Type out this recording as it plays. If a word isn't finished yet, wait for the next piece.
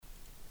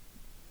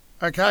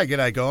Okay,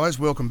 g'day guys.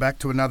 Welcome back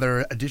to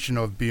another edition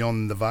of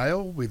Beyond the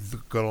Veil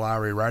with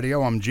Goolarri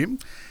Radio. I'm Jim.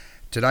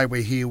 Today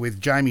we're here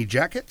with Jaime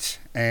Jacket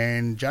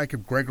and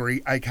Jacob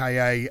Gregory,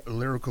 aka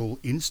Lyrical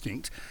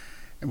Instinct,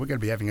 and we're going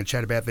to be having a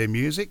chat about their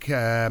music,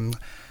 their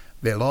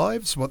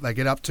lives, what they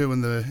get up to in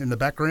the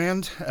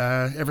background,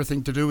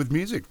 everything to do with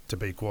music, to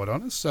be quite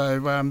honest.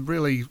 So I'm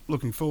really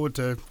looking forward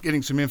to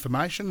getting some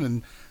information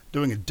and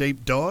doing a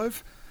deep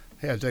dive.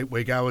 How deep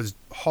we go is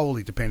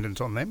wholly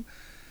dependent on them.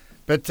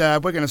 But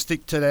we're going to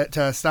stick to that,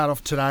 to start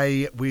off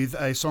today with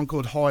a song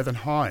called Higher Than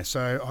High.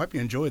 So I hope you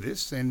enjoy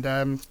this, and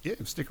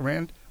stick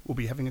around. We'll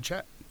be having a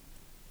chat.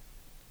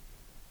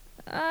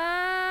 I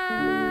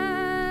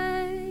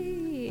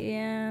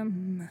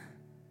am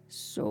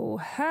so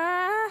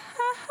high,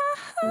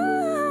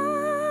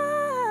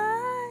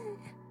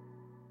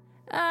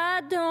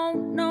 I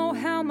don't know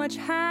how much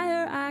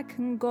higher I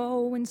can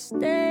go and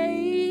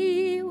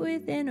stay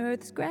within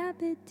Earth's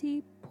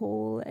gravity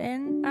pull,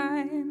 and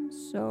I'm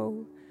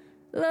so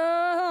low.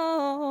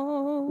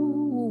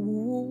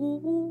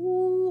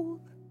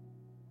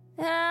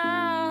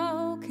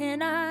 How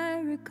can I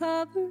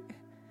recover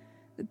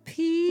the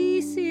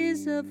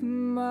pieces of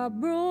my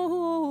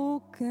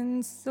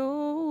broken soul?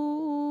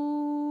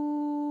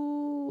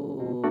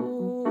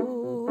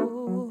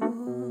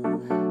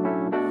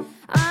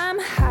 I'm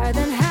higher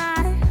than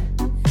high,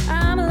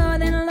 I'm lower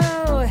than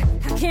low.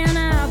 How can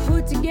I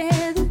put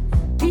together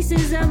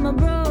pieces of my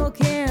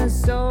broken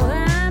soul?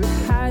 I'm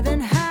higher than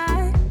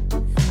high,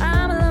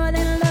 I'm lower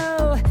than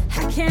low.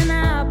 How can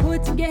I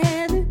put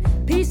together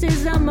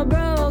pieces of my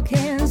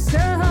broken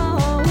soul?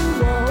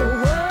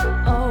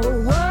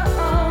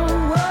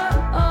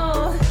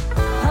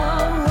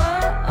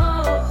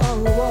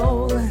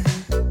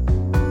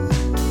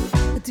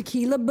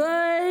 Tequila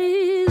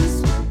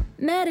buzz,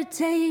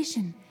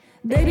 meditation.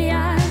 Baby,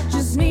 I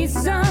just need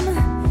some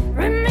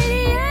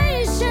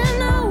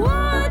remediation. I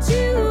want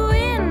you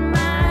in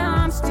my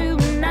arms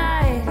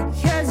tonight,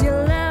 'cause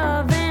your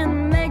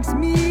loving makes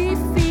me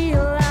feel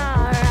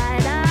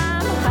alright.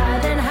 I'm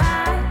higher than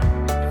high,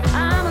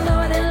 I'm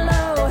lower than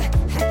low.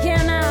 How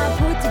can I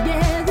put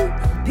together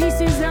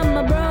pieces of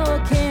my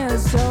broken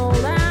soul?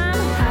 I'm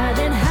higher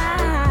than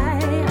high,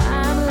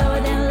 I'm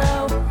lower than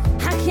low.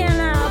 How can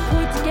I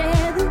put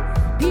together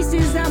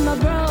pieces of my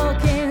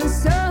broken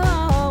soul?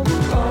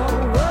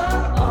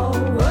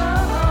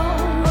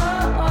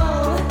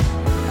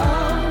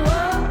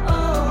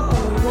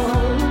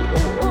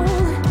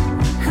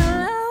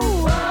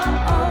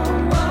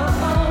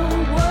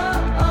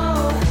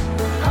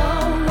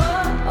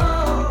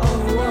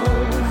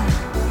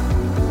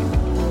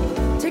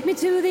 Take me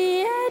to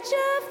the edge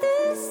of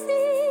the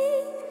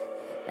sea.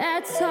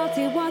 That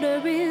salty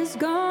water is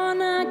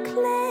gonna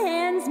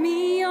cleanse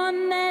me.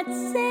 On that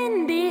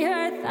sandy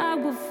earth I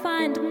will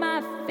find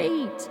my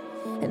fate,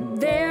 and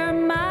there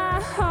my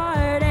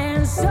heart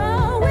and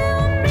soul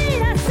will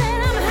meet. I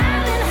said I'm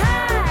higher than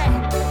high,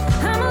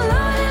 I'm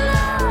low than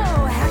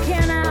low. How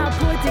can I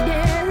put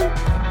together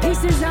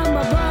pieces of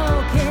my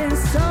broken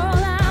soul?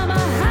 I'm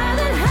higher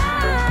than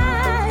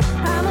high,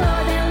 I'm low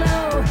than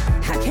low.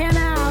 How can I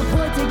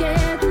put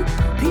together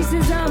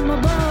pieces of my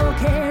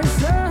broken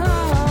soul?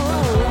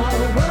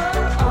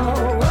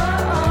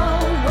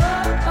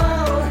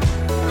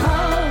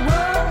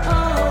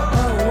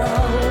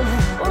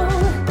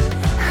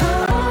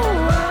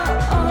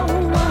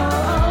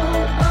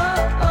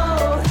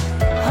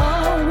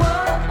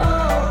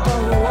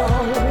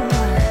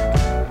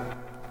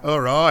 All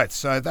right,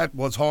 so that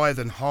was Higher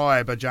Than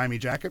High by Jaime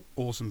Jacket.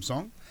 Awesome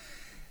song.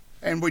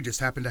 And we just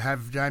happen to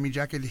have Jaime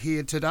Jacket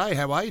here today.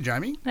 How are you,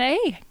 Jaime?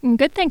 Hey, I'm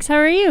good, thanks. How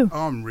are you?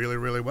 I'm really,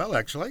 really well,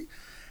 actually.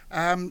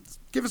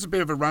 Give us a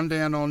bit of a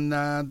rundown on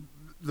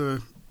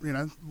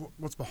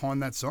what's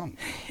behind that song.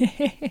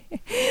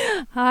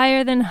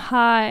 Higher Than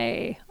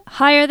High.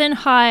 Higher Than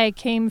High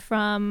came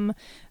from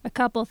a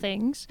couple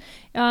things.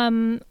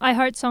 iHeart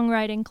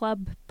Songwriting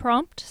Club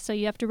prompt, so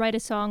you have to write a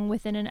song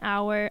within an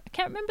hour. I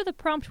can't remember the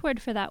prompt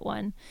word for that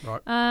one.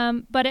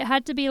 Right. But it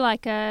had to be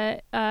like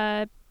a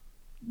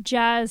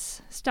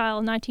jazz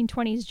style,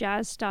 1920s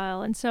jazz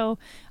style. And so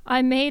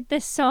I made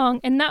this song,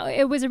 and that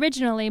it was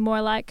originally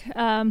more like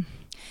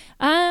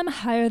I'm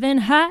higher than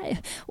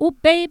high, oh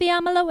baby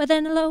I'm lower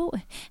than low.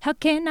 How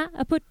can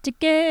I put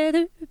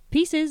together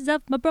pieces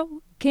of my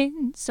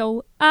broken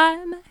soul?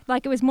 I'm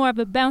like, it was more of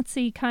a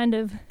bouncy kind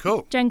of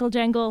Cool.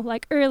 jangle,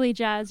 like early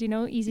jazz,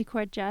 easy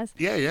chord jazz.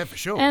 Yeah, for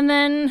sure. And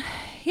then,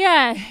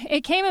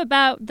 it came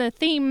about, the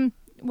theme,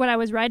 what I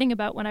was writing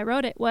about when I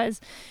wrote it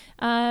was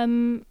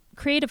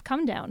creative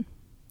come down.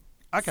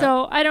 Okay.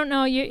 So I don't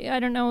know,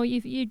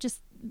 you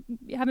just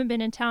haven't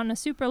been in town a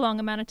super long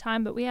amount of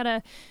time, but we had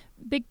a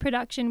big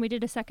production. We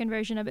did a second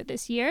version of it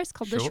this year. It's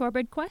called The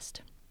Shorebird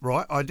Quest.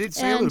 Right, I did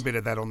see a little bit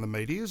of that on the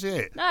medias,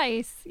 yeah.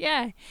 Nice,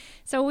 yeah.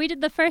 So we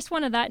did the first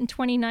one of that in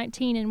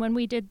 2019, and when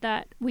we did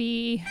that,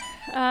 we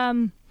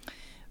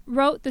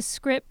wrote the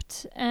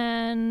script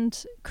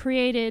and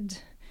created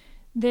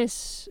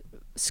this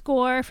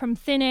score from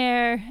thin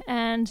air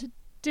and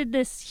did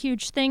this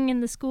huge thing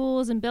in the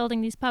schools and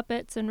building these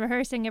puppets and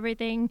rehearsing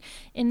everything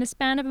in the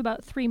span of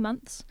about 3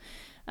 months.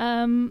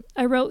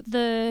 I wrote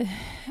the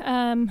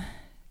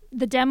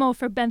demo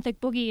for Benthic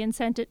Boogie and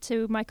sent it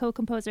to my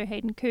co-composer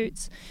Hayden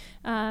Coots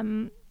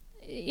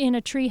in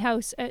a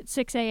treehouse at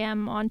 6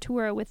 a.m. on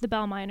tour with the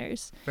Bell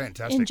Miners.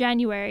 Fantastic. In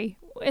January,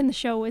 and the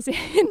show was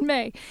in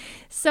May.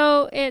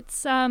 So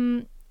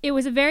it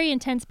was a very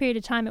intense period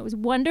of time. It was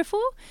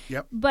wonderful.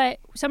 Yep. But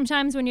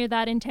sometimes when you're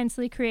that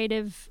intensely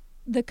creative,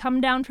 the come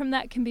down from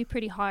that can be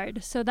pretty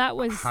hard. So that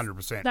was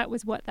 100%. That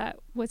was what that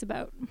was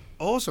about.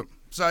 Awesome.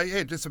 So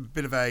yeah, just a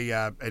bit of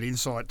an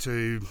insight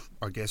to,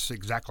 I guess,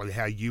 exactly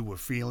how you were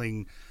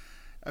feeling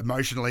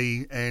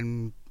emotionally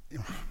and,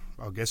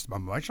 I guess,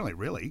 emotionally,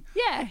 really.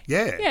 Yeah.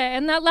 Yeah. Yeah.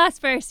 And that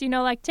last verse,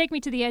 like, take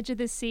me to the edge of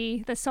the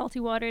sea. The salty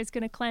water is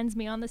going to cleanse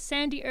me. On the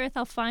sandy earth,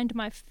 I'll find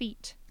my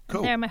feet.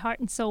 Cool. And there my heart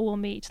and soul will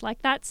meet.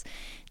 Like, that's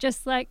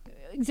just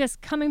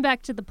coming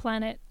back to the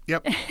planet.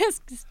 Yep.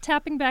 Just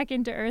tapping back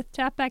into earth,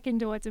 tap back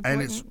into what's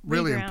important. And it's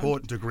really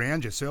important to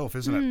ground yourself,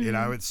 isn't it?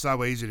 It's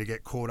so easy to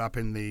get caught up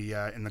in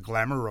the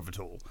glamour of it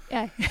all.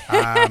 Yeah.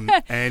 I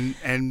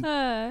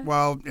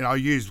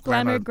use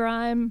glamour.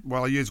 Grime.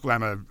 Well, I use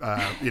glamour,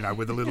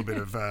 with a little bit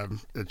of a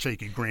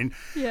cheeky grin.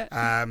 Yeah.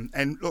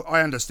 And look,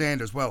 I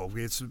understand as well.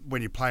 It's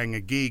when you're playing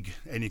a gig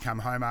and you come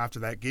home after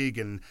that gig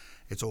and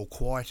it's all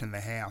quiet in the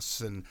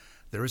house and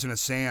there isn't a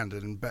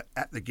sound, but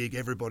at the gig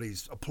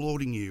everybody's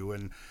applauding you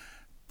and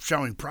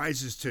showing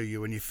praises to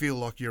you, and you feel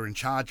like you're in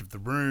charge of the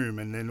room,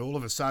 and then all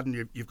of a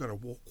sudden you've got to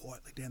walk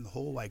quietly down the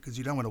hallway because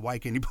you don't want to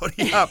wake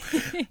anybody up,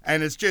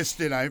 and it's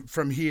just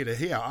from here to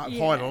here,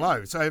 high to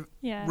low. So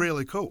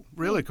really cool.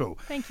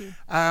 Thank you.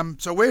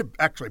 So we're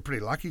actually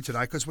pretty lucky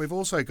today because we've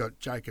also got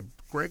Jacob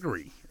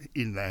Gregory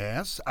in the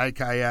house,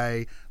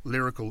 aka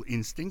Lyrical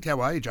Instinct.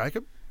 How are you,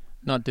 Jacob?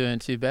 Not doing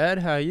too bad.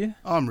 How are you?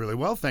 I'm really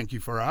well, thank you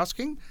for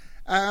asking.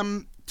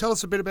 Tell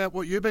us a bit about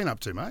what you've been up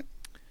to, mate.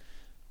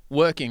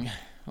 Working.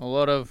 A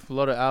lot of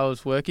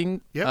hours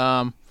working.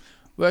 Yep.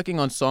 Working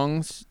on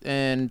songs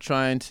and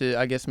trying to,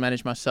 I guess,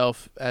 manage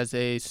myself as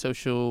a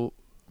social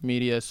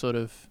media sort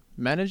of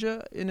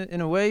manager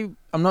in a way.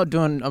 I'm not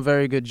doing a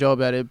very good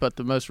job at it, but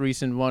the most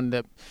recent one,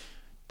 that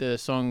the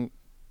song,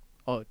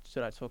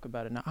 should I talk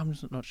about it now? I'm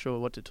just not sure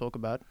what to talk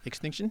about.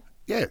 Extinction?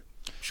 Yeah,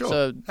 sure.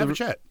 So have a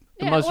chat.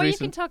 You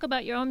can talk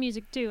about your own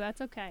music too.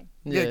 That's okay.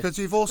 Yeah, because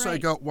you've also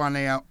got one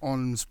out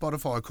on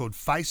Spotify called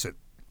Face It.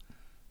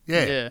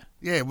 Yeah.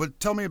 Well,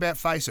 tell me about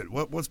Face It.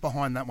 What's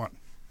behind that one?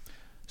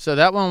 So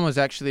that one was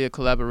actually a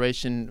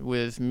collaboration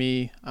with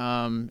me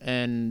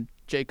and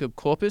Jacob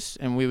Corpus,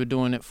 and we were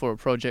doing it for a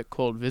project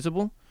called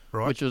Visible,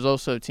 which was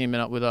also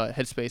teaming up with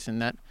Headspace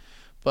and that.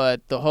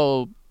 But the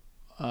whole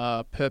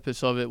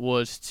purpose of it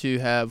was to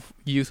have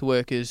youth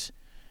workers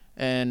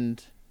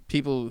and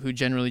people who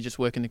generally just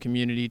work in the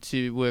community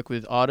to work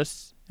with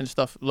artists and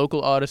stuff,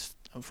 local artists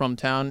from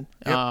town,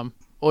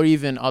 or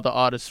even other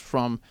artists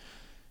from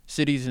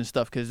cities and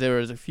stuff, because there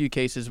was a few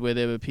cases where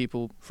there were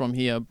people from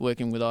here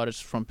working with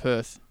artists from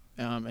Perth,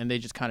 and they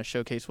just kind of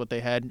showcased what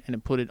they had and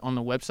then put it on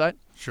the website.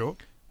 Sure.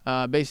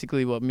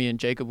 Basically what me and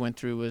Jacob went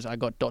through was I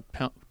got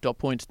dot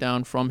points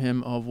down from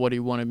him of what he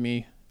wanted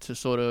me to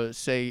sort of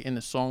say in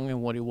the song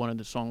and what he wanted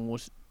the song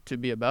was to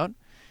be about.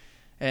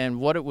 And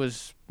what it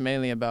was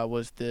mainly about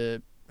was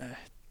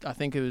I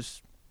think it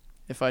was,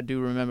 if I do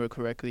remember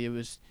correctly, it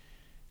was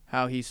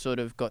how he sort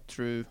of going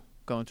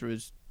through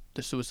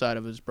the suicide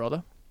of his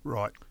brother.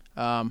 Right.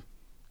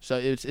 So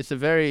it's a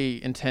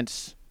very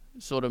intense,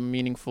 sort of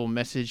meaningful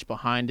message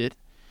behind it,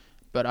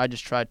 but I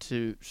just tried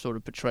to sort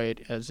of portray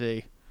it as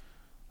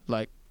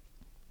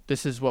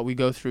this is what we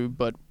go through,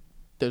 but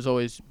there's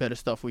always better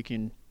stuff we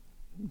can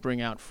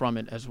bring out from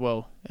it as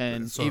well.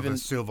 And it's even a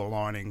silver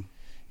lining.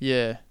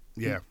 Yeah.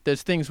 Yeah.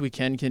 There's things we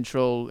can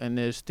control and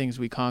there's things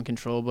we can't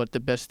control, but the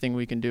best thing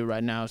we can do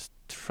right now is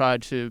try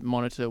to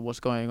monitor what's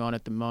going on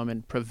at the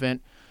moment,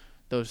 prevent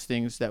those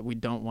things that we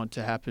don't want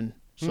to happen,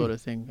 sort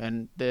of thing.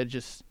 And they're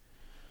just,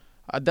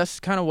 that's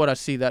kind of what I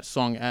see that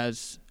song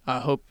as. I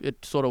hope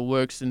it sort of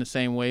works in the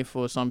same way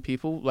for some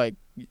people. Like,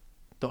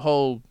 the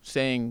whole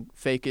saying,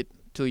 fake it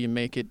till you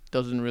make it,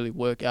 doesn't really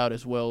work out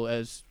as well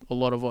as a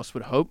lot of us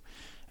would hope.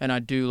 And I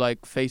do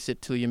like face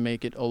it till you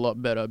make it a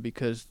lot better,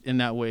 because in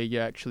that way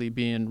you're actually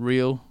being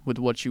real with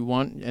what you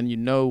want and you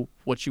know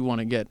what you want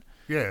to get.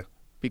 Yeah.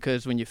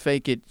 Because when you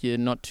fake it, you're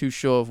not too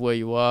sure of where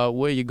you are,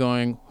 where you're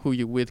going, who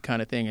you're with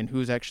kind of thing, and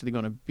who's actually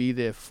going to be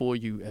there for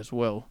you as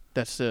well.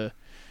 That's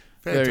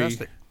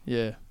fantastic.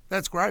 Yeah.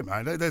 That's great,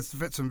 mate. That's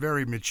some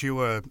very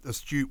mature,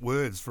 astute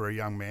words for a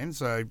young man,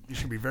 so you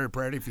should be very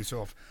proud of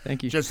yourself.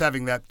 Thank you. Just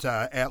having that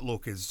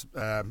outlook is,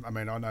 I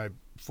know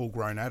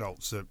full-grown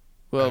adults that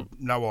have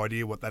no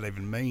idea what that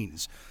even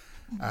means.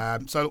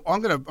 So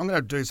I'm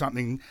gonna do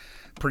something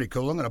pretty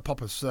cool. I'm gonna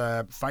pop us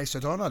Face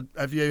It on.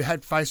 Have you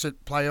had Face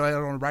It play out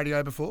on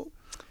radio before?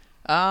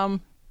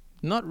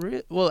 Not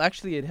really. Well,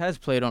 actually, it has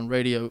played on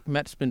radio.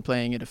 Matt's been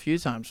playing it a few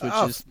times, which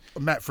is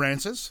Matt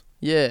Francis.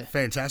 Yeah,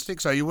 fantastic.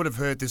 So you would have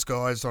heard this,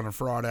 guys, on a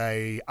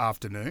Friday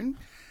afternoon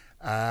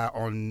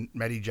on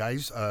Matty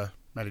J's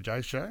Matty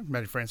J's show,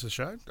 Matty Francis'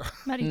 show.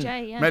 Matty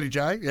J, yeah. Matty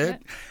J,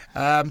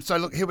 yeah. So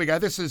look, here we go.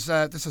 This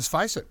is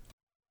Face It.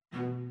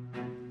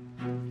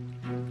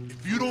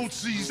 If you don't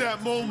seize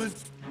that moment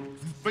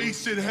and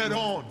face it head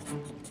on,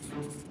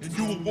 and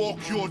you will walk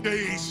your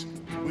days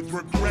with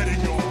regret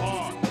in your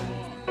heart.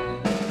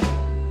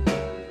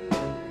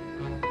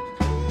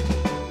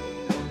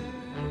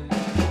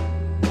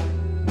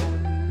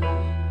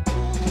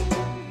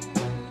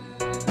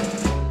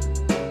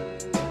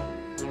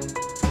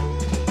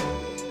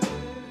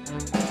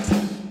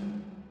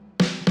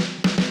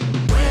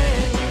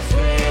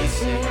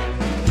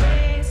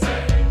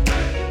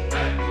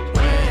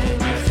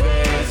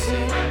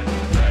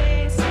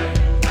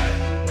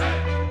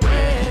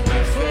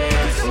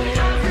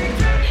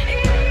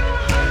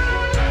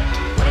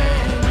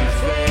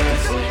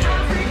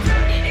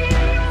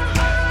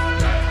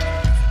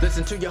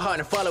 To your heart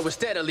and follow it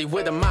steadily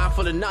with a mind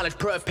full of knowledge,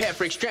 prepared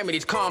for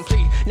extremities,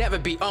 complete. Never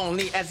be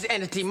only as an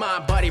entity. My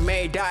body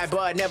may die,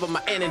 but never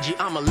my energy.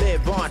 I'ma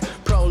live on,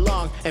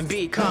 prolong, and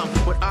become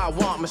what I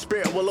want. My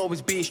spirit will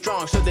always be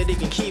strong so that it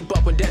can keep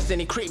up when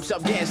destiny creeps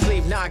up. Can't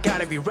sleep now, I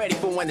gotta be ready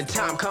for when the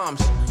time comes.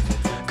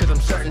 Cause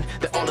I'm certain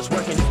that all is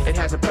working. It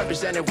has a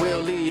purpose and it will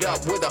lead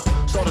up. With a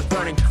soul that's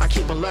burning, I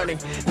keep on learning.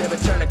 Never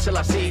turn until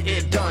I see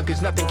it done.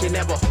 Cause nothing can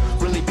ever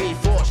really be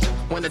forced.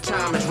 When the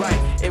time is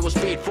right, it will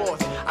speed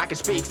forth. I can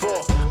speak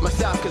for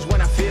myself. Cause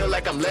when I feel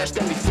like I'm less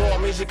than before,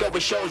 music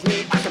always shows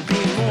me I can be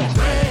more.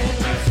 When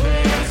you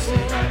face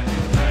it, when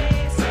you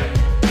face it,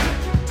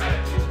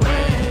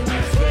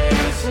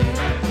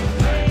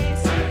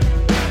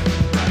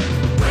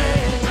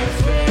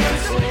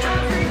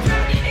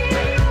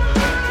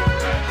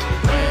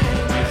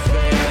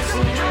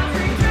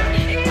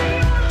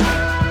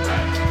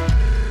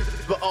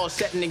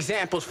 setting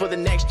examples for the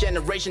next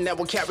generation that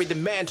will carry the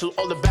mantle.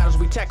 All the battles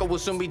we tackle will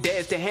soon be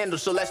theirs to handle.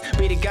 So let's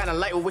be the guiding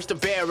light with which to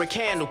bear a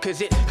candle.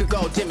 Cause it could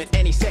go dim at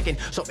any second.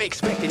 So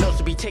expect it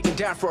also be taken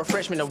down for a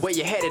freshman of where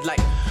you're headed. Like,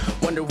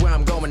 wonder where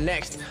I'm going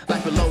next.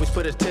 Life will always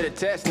put us to the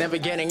test, never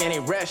getting any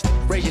rest.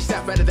 Raise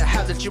yourself out of the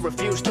house that you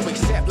refuse to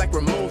accept. Like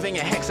removing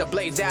a hexa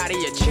blades out of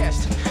your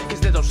chest.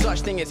 Cause there's no such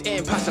thing as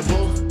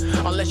impossible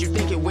unless you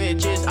think it,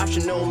 which is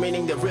optional.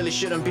 Meaning there really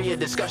shouldn't be a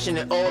discussion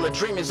at all. A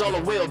dream is all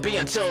it will be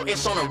until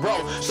it's on a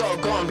roll. So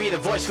go and be the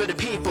voice for the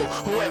people,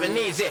 whoever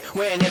needs it,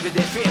 whenever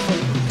they're fearful.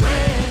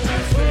 When you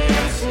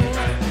face it,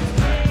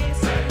 when you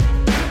face it,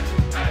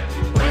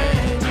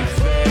 when you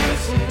face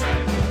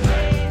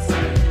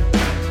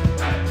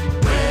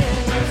it,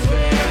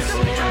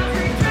 don't have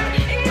regret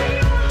in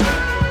your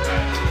heart.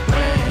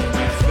 When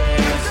you face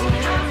it, don't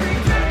have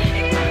regret in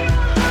your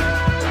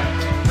heart.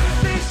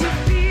 Face your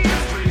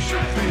fears, face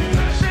your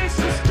fears, face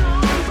the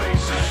storm,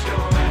 face the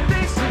storm,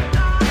 face the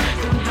dark.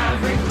 Don't have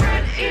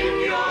regret in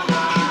your heart.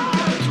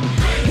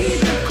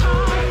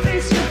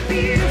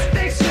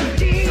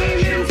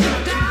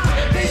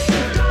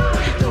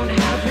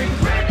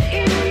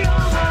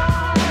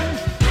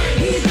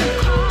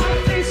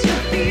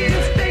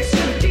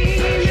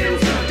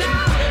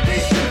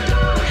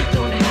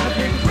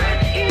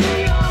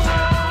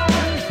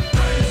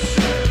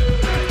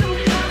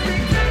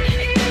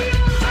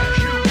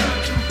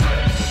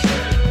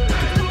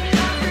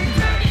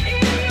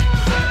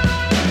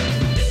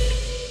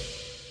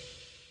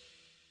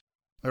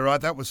 All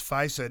right, that was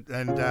Face It,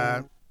 and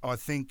I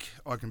think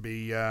I can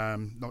be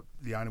not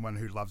the only one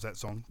who loves that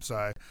song.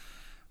 So,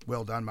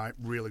 well done, mate.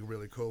 Really,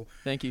 really cool.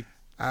 Thank you.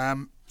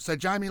 So,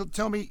 Jamie,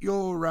 tell me,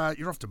 you're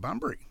off to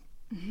Bunbury.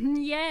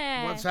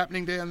 Yeah. What's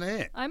happening down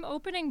there? I'm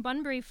opening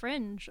Bunbury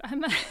Fringe.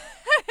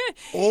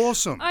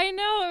 Awesome. I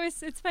know,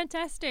 it's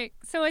fantastic.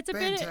 So it's a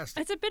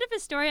Fantastic. bit of a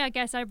story, I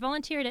guess. I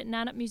volunteered at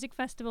Nannup Music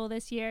Festival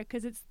this year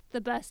because it's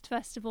the best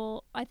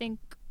festival, I think,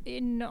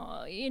 in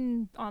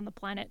on the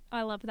planet.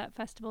 I love that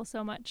festival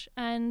so much.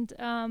 And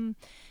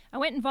I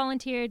went and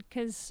volunteered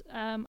because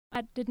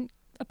I didn't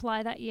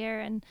apply that year,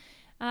 and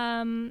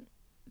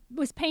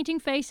was painting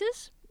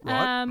faces.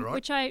 Right.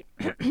 Which I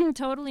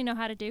totally know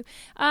how to do.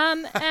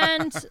 And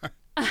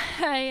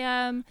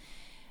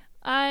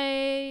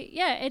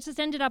it just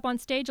ended up on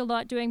stage a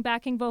lot doing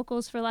backing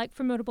vocals for like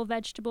Formidable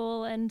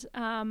Vegetable and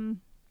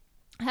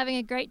having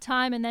a great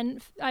time. And then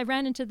I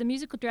ran into the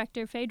musical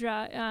director,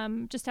 Phaedra,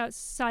 just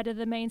outside of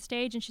the main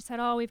stage, and she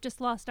said, "Oh, we've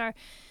just lost our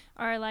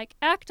like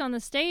act on the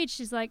stage."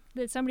 She's like,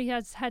 that somebody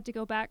has had to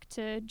go back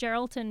to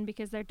Geraldton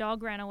because their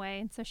dog ran away,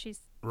 and so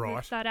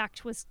that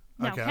act was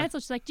now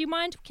cancelled. She's like, "Do you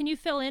mind? Can you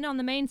fill in on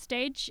the main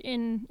stage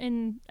in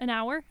an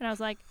hour?" And I was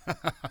like,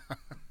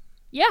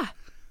 "Yeah,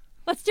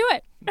 let's do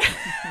it."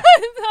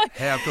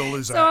 How cool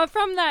is that? So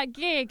from that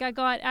gig,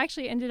 I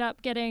ended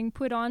up getting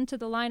put onto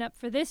the lineup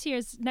for next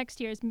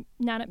year's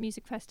Nannup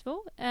Music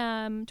Festival,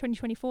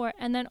 2024.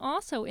 And then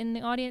also in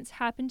the audience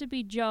happened to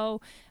be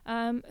Jo,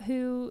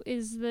 who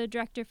is the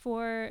director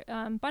for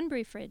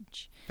Bunbury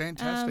Fringe.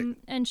 Fantastic.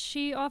 And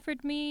she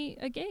offered me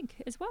a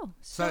gig as well.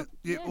 So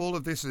all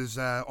of this is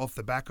off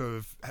the back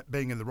of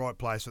being in the right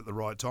place at the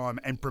right time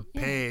and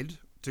prepared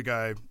to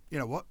go, you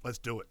know what, let's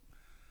do it.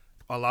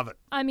 I love it.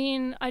 I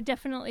mean, I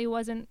definitely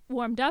wasn't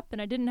warmed up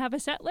and I didn't have a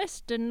set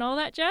list and all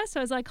that jazz. So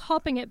I was like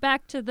hopping it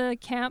back to the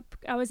camp.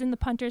 I was in the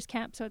punter's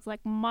camp, so it's like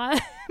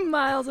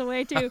miles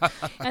away too.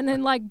 And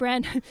then like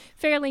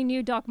fairly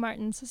new Doc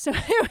Martens. So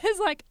it was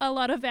like a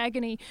lot of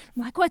agony.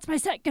 I'm like, what's my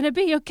set going to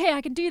be? Okay,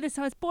 I can do this.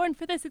 I was born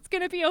for this. It's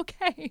going to be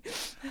okay.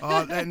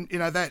 And,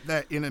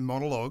 that inner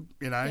monologue,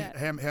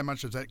 how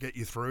much does that get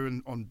you through?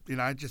 And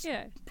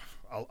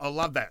I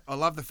love that. I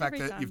love the fact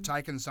that you've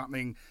taken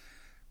something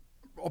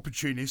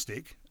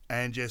opportunistic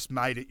and just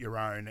made it your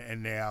own,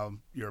 and now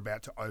you're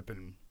about to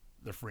open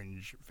the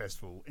Fringe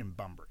Festival in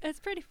Bunbury. It's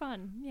pretty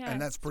fun, yeah. And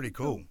that's pretty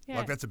cool. Yeah.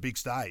 Like, that's a big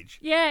stage.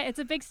 Yeah, it's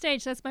a big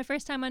stage. That's my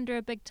first time under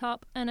a big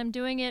top, and I'm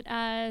doing it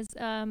as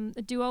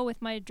a duo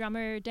with my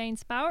drummer Dane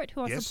Spowert,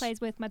 who also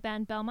plays with my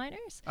band Bell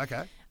Miners.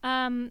 Okay.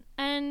 I'll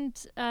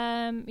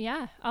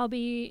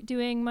be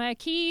doing my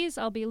keys,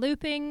 I'll be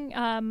looping,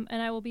 and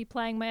I will be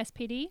playing my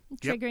SPD,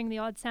 triggering the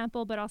odd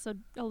sample, but also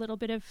a little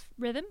bit of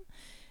rhythm.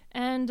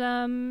 And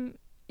Dane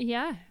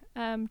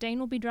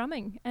will be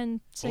drumming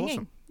and singing.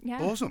 Awesome.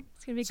 Yeah. Awesome.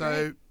 It's gonna be great.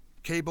 So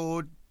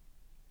keyboard,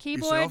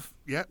 yourself,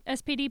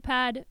 SPD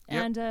pad,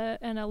 and a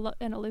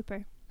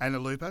looper. And a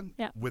looper.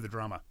 Yeah. With a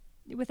drummer.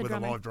 With a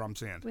live drum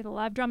sound. With a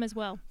live drum as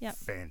well. Yeah.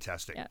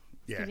 Fantastic. Yeah.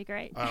 It's gonna be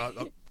great. I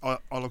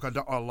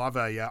love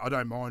I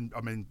don't mind. I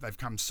mean, they've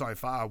come so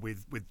far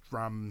with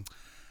drum.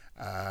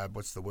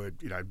 What's the word?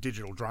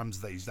 Digital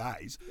drums these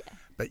days,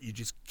 but you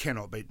just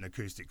cannot beat an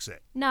acoustic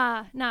set.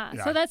 Nah.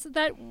 So that's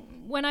that.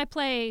 When I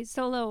play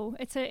solo,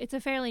 it's a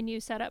fairly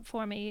new setup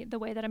for me, the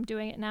way that I'm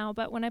doing it now.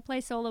 But when I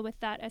play solo with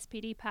that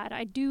SPD pad,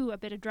 I do a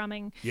bit of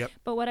drumming. Yep.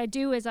 But what I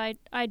do is I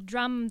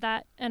drum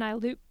that and I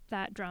loop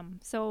that drum.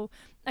 So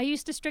I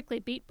used to strictly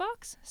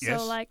beatbox.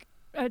 So like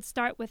I'd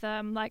start with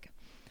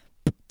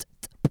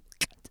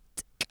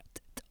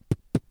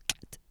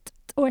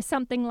or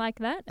something like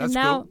that. That's and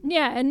now, cool.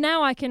 and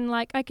now I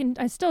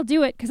still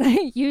do it because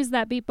I use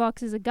that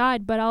beatbox as a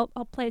guide, but I'll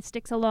play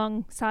sticks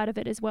alongside of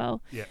it as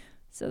well. Yeah.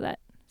 So that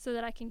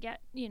I can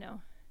get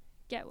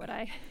what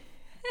I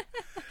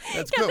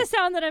That's get cool. the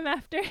sound that I'm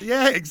after.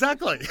 Yeah,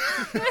 exactly.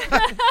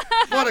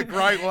 What a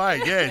great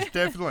way. Yes,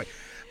 definitely.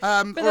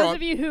 For those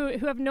of you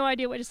who have no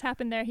idea what just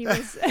happened there, he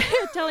was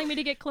telling me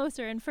to get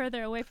closer and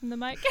further away from the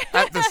mic.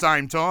 At the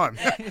same time.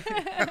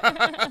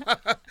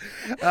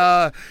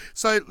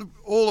 So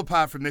all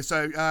apart from this,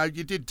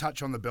 you did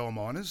touch on the Bell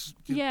Miners.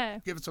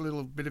 Give us a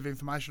little bit of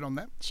information on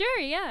that. Sure,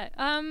 yeah.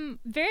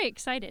 Very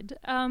excited.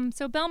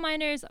 So Bell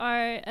Miners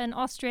are an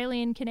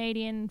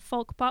Australian-Canadian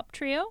folk pop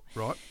trio.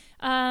 Right.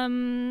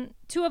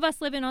 Two of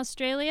us live in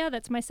Australia.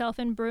 That's myself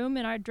and Broom,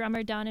 and our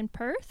drummer down in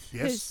Perth,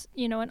 who's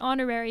an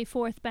honorary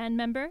fourth band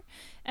member.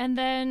 And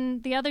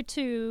then the other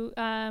two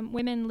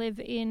women live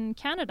in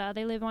Canada.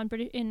 They live on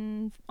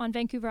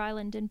Vancouver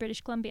Island in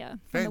British Columbia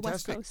on the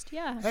West Coast.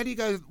 Yeah. How do you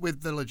go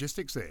with the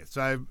logistics there?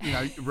 So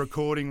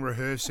recording,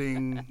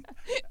 rehearsing.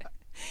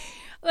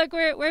 Look,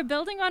 we're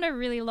building on a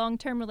really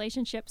long-term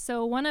relationship.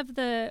 So one of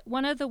the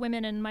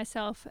women and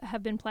myself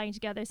have been playing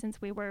together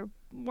since we were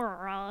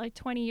like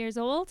 20 years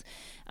old,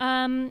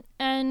 and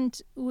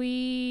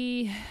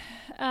we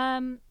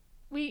have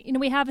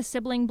a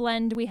sibling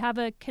blend. We have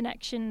a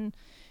connection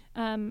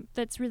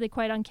that's really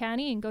quite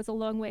uncanny and goes a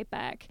long way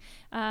back.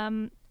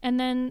 And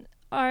then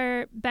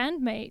our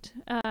bandmate,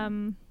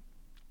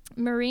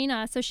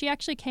 Marina, so she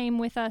actually came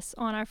with us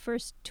on our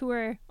first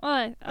tour.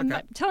 I'm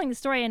telling the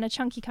story in a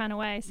chunky kind of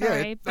way,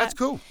 sorry. Yeah, that's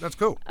cool.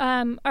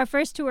 Our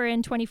first tour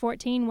in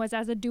 2014 was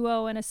as a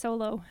duo and a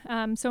solo.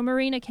 So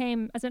Marina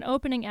came as an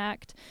opening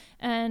act,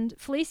 and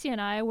Felicia and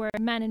I were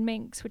Man and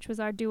Minx, which was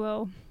our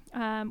duo,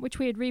 which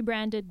we had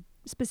rebranded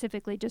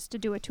specifically just to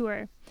do a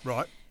tour.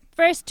 Right.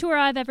 First tour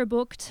I've ever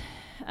booked.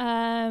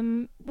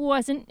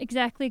 Wasn't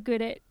exactly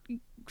good at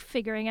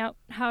figuring out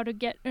how to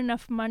get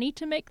enough money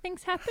to make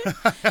things happen.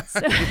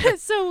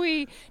 So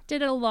we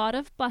did a lot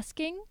of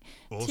busking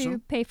to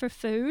pay for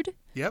food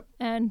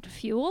and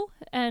fuel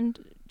and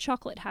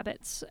chocolate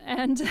habits.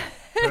 And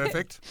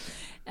perfect.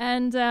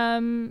 And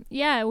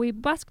we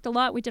busked a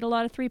lot. We did a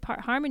lot of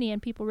 3-part harmony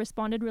and people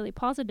responded really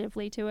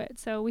positively to it.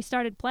 So we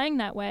started playing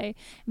that way.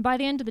 And by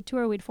the end of the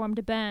tour, we'd formed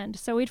a band.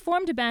 So we'd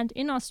formed a band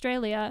in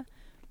Australia,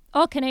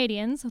 all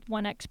Canadians with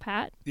one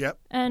expat. Yep.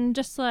 And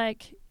just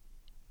like,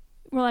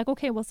 we're like,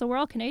 okay, well, so we're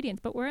all Canadians,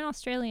 but we're an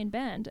Australian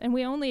band. And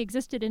we only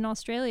existed in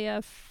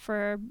Australia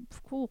for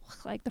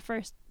like the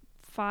first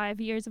 5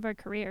 years of our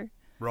career.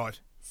 Right.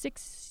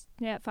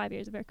 5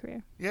 years of our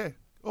career. Yeah.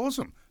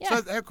 Awesome. Yeah.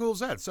 So how cool is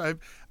that? So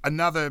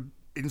another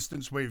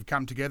instance we've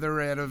come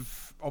together out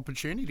of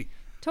opportunity.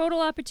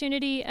 Total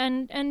opportunity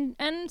and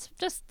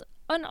just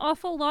an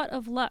awful lot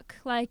of luck.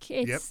 Like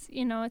it's,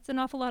 it's an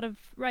awful lot of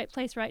right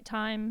place, right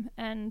time.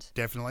 And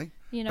definitely,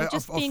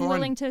 just being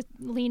willing to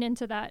lean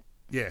into that.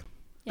 Yeah.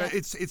 But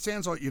it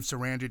sounds like you've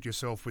surrounded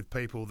yourself with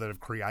people that have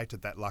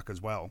created that luck as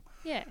well.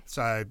 Yeah.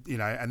 So,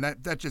 and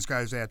that just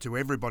goes out to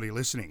everybody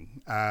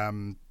listening.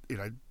 Don't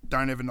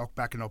ever knock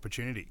back an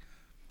opportunity.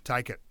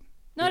 Take it.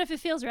 Not if it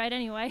feels right,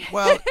 anyway.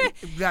 Well,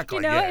 exactly.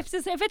 You know, yeah.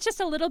 if it's just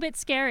a little bit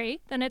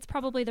scary, then it's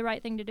probably the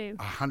right thing to do.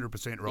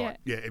 100% right.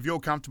 Yeah. If you're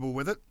comfortable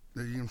with it.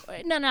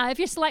 No. If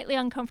you're slightly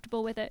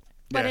uncomfortable with it,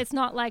 but it's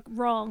not like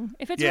wrong.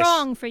 If it's Yes.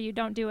 wrong for you,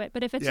 don't do it.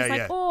 But if it's just like,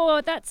 yeah.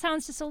 oh, that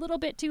sounds just a little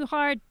bit too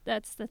hard,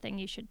 that's the thing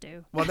you should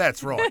do. Well,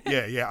 that's right.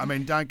 Yeah. I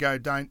mean,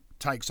 don't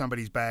take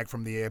somebody's bag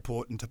from the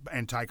airport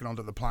and take it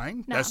onto the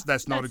plane. No,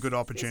 that's not a good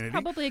opportunity. It's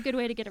probably a good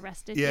way to get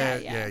arrested.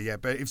 Yeah.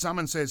 But if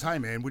someone says, "Hey,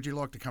 man, would you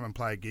like to come and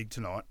play a gig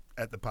tonight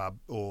at the pub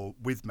or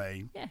with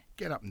me?" Yeah.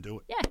 Get up and do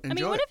it. Yeah. Enjoy I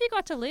mean, what it. have you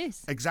got to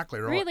lose? Exactly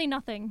right. Really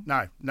nothing.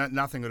 No,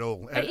 nothing at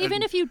all.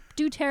 Even if you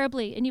do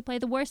terribly and you play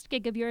the worst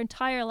gig of your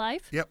entire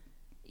life. Yep.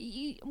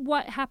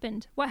 What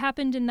happened? What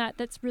happened in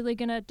that's really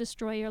going to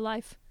destroy your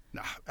life?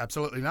 No,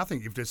 absolutely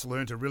nothing. You've just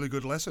learned a really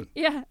good lesson.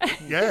 Yeah.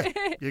 Yeah.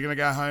 You're going to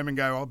go home and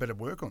go, I better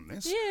work on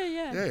this.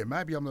 Yeah. Yeah,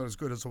 maybe I'm not as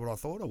good as what I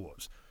thought I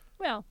was.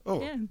 Well,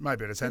 yeah.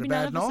 Maybe I just had Maybe a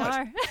bad none of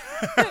night.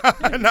 us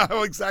are.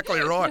 No,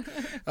 exactly right.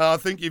 I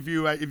think if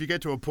you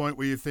get to a point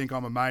where you think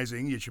I'm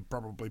amazing, you should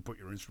probably put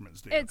your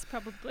instruments down. It's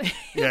probably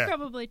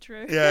probably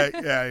true.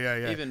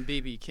 Yeah. Even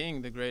B.B.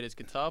 King, the greatest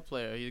guitar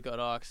player, he got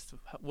asked,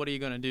 "What are you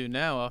going to do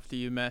now after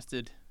you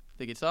mastered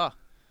the guitar?"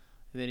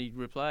 And then he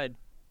replied,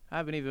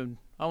 I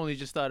only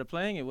just started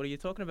playing it. What are you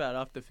talking about?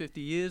 After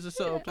 50 years or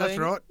so of playing That's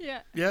right.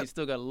 Yeah. Yeah. You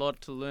still got a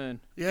lot to learn.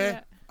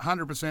 Yeah.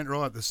 100%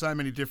 right. There's so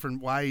many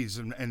different ways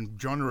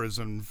and genres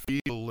and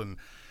feel and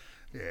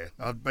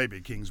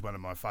B.B. King's one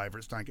of my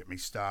favourites. Don't get me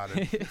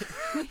started.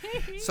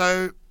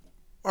 So,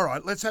 all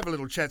right, let's have a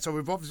little chat. So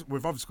we've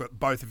obviously got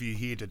both of you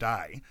here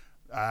today.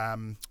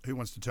 Who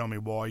wants to tell me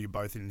why you're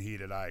both in here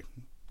today?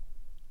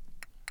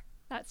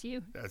 That's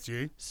you. That's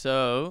you.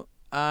 So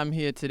I'm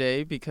here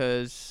today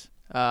because,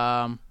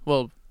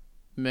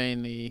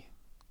 mainly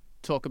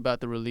talk about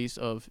the release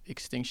of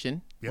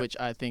Extinction, which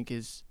I think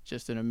is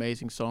just an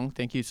amazing song.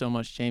 Thank you so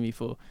much, Jaime,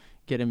 for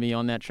getting me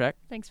on that track.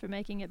 Thanks for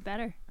making it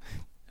better.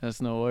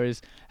 That's no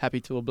worries. Happy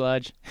to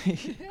oblige.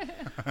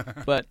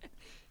 But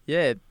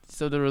yeah,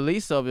 so the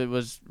release of it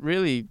was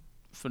really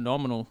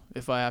phenomenal,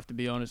 if I have to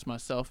be honest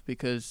myself,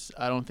 because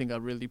I don't think I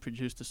really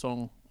produced a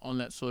song on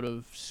that sort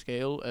of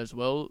scale as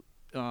well,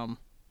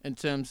 in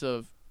terms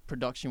of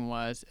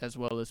production-wise as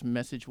well as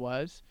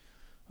message-wise.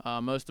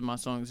 Most of my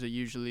songs are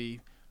usually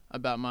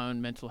about my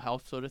own mental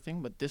health sort of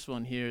thing, but this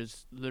one here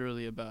is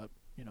literally about,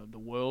 the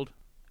world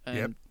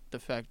and the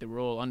fact that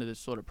we're all under this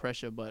sort of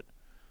pressure, but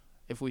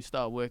if we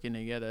start working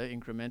together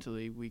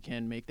incrementally, we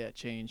can make that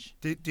change.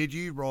 Did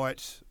you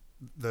write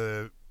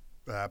the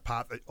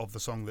part of the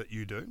song that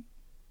you do?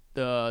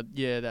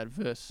 That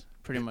verse.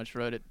 Pretty much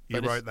wrote it. You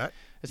wrote that?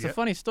 It's a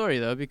funny story,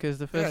 though, because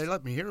the first... Yeah,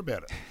 let me hear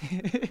about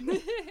it.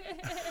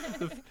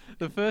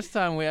 The first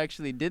time we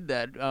actually did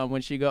that,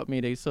 when she got me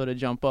to sort of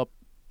jump up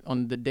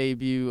on the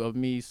debut of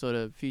me sort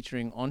of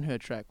featuring on her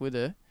track with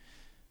her,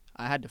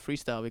 I had to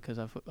freestyle because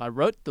I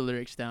wrote the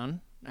lyrics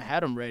down, I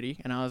had them ready,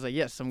 and I was like,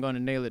 yes, I'm going to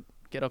nail it,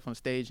 get up on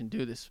stage and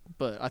do this.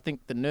 But I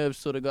think the nerves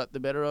sort of got the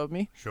better of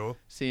me. Sure.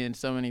 Seeing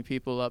so many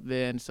people up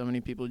there and so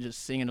many people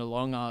just singing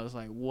along, I was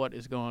like, what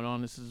is going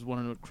on? This is one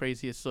of the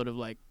craziest sort of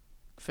like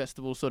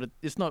festival sort of,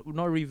 it's not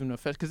even a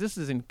fest, because this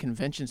is in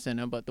convention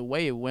center, but the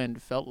way it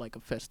went felt like a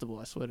festival,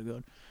 I swear to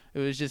God. It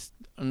was just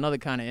another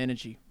kind of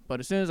energy.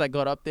 But as soon as I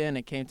got up there and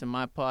it came to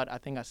my part, I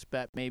think I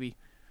spat maybe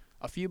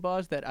a few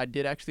bars that I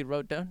did actually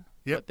wrote down.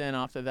 Yep. But then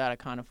after that, I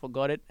kind of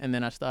forgot it, and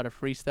then I started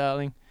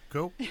freestyling.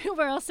 Cool.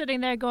 We're all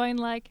sitting there going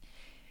like,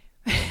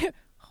 oh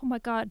my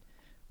God,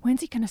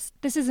 when's he gonna,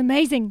 this is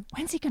amazing.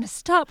 When's he gonna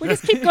stop? We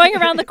just keep going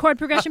around the chord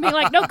progression being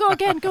like, no, go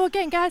again,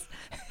 guys.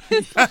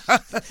 He's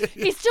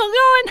still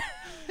going.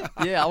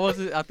 Yeah,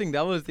 I think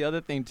that was the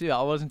other thing too.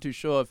 I wasn't too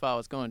sure if I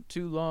was going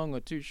too long or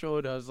too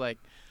short. I was like,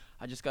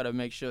 I just got to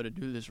make sure to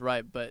do this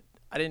right. But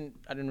I didn't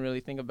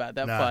really think about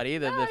that part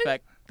either. The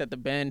fact that the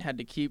band had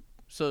to keep,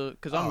 so,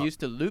 because I'm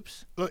used to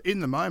loops. Look, in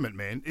the moment,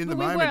 man. In the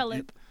we were a moment,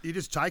 loop. you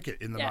just take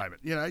it in the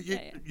moment. You know,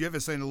 you ever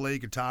seen a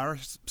lead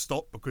guitarist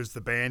stop because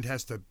the band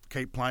has to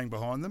keep playing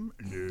behind them?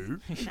 No.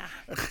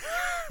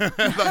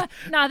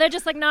 No, they're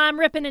just like, no, I'm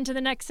ripping into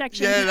the next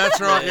section. Yeah, that's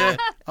right. Yeah,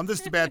 I'm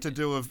just about to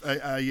do a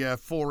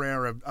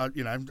 4-hour,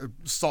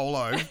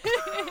 solo.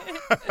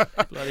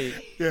 Bloody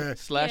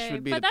Slash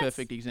would be the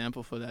perfect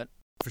example for that.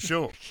 For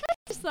sure.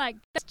 Just like,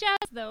 that's jazz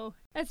though.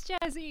 That's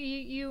jazz.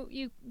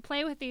 You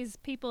play with these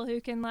people who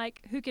can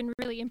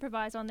really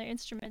improvise on their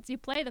instruments. You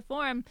play the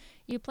form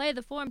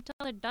till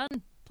they're done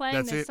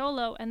playing their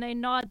solo, and they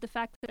nod the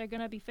fact that they're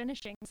going to be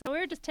finishing. So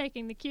we're just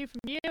taking the cue from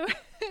you.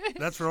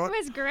 That's right. It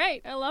was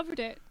great. I loved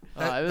it.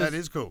 That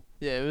is cool.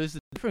 Yeah, it was a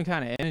different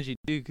kind of energy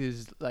too,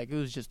 because like it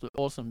was just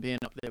awesome being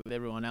up there with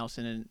everyone else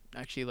and then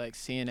actually like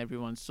seeing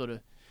everyone's sort of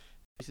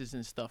faces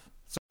and stuff.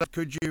 So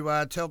could you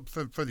tell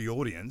for the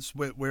audience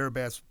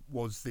whereabouts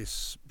was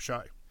this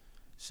show?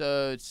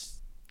 So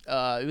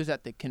it was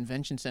at the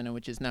convention center,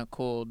 which is now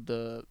called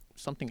the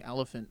something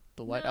Elephant,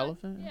 the White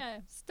Elephant.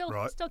 Yeah,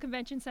 still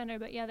convention center,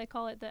 but yeah, they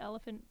call it the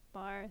Elephant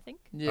Bar, I think.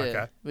 Yeah,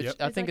 okay. Which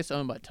I think it's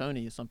owned by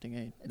Tony or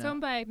something. It's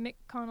owned by Mick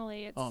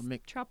Connolly. It's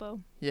Mick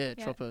Troppo. Yeah,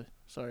 Troppo.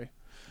 Sorry.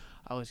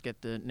 I always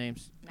get the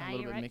names Nah, a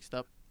little you're bit right. mixed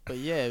up. But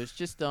yeah, it was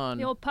just on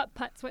The old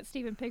putt-putt's what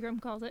Stephen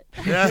Pigram calls it.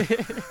 Yeah.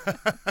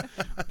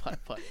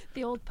 putt.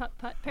 The old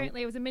putt-putt.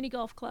 Apparently it was a mini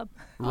golf club.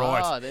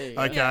 Right. Ah, there you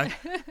go. Okay.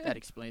 That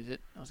explains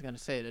it. I was going to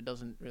say it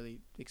doesn't really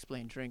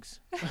explain drinks.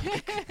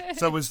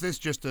 So was this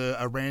just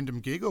a random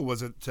gig, or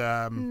was it?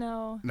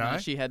 No. No.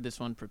 She had this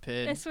one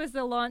prepared. This was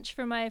the launch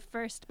for my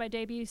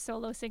debut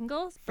solo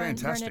single, Burn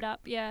Fantastic. It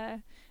Up. Yeah.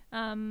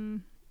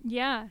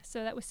 Yeah,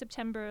 so that was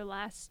September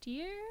last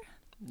year.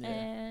 Yeah.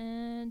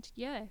 And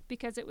yeah,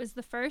 because it was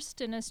the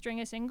first in a string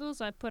of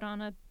singles, I put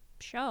on a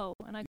show,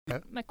 and I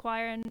got my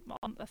choir and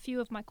a few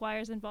of my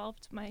choirs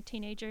involved, my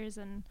teenagers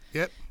and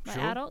Yep. my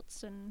Sure.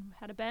 adults, and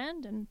had a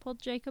band and pulled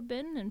Jacob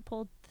in and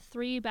pulled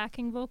 3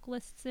 backing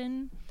vocalists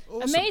in.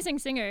 Awesome. Amazing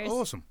singers.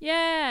 Awesome.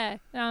 Yeah.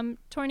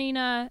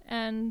 Tornina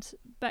and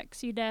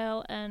Bex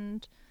Udell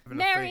and Having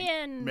a think.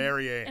 Marianne.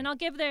 Marianne. And I'll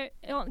give their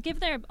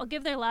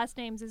last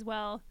names as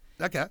well.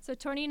 Okay. So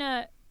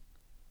Tornina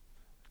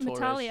Torres.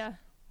 Natalia.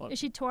 What? Is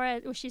she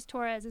Torres? Oh, she's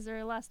Torres. Is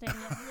her last name?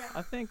 Yeah.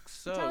 I think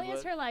so.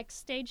 Natalia's but her like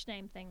stage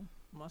name thing.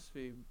 must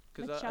be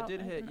because I Michelle-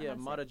 did I hear don't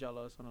know how to say it.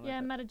 Marajala or something Yeah,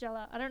 like that.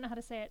 Madajella. I don't know how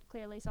to say it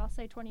clearly, so I'll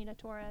say Tornina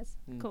Torres.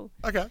 Cool.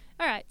 Okay.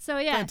 All right. So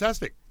yeah,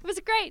 Fantastic. it was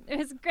a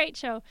great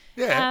show.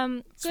 Yeah.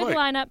 Good sweet.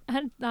 lineup.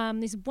 Had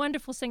these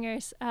wonderful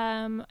singers.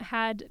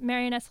 Had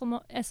Marion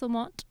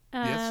Esselmont,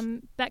 Yes.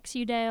 Bex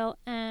Udale,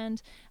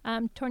 and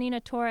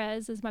Tornina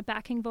Torres as my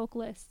backing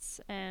vocalists.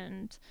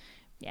 And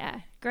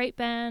yeah, great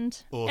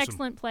band. Awesome.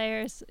 Excellent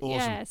players. Awesome.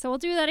 Yeah. So we'll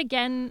do that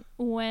again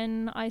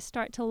when I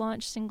start to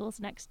launch singles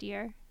next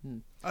year.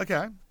 Okay.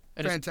 And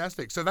it's-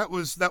 Fantastic. So that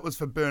was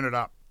for Burn It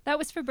Up. That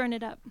was for Burn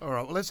It Up. All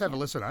right. Well, let's have a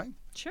listen, eh?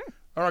 Sure.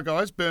 All right,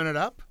 guys. Burn It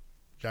Up.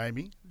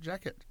 Jaime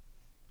Jacket.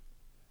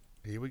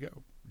 Here we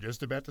go.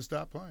 Just about to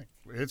start playing.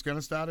 It's going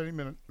to start any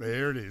minute.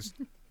 There it is.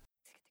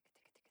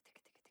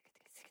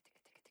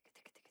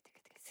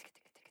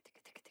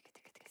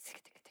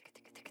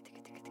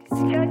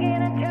 Chugging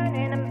and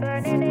turning and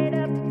burning it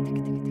up.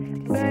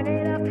 Burn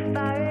it up,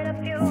 fire it up,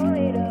 fuel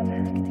it up.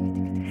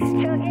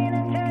 Chugging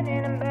and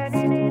turning and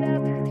burning it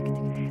up.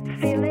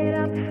 Fill it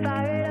up,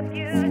 fire it up,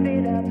 use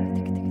it up.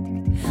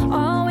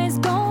 Always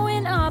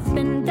going up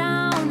and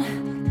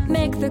down,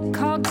 make the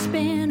cog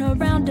spin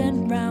around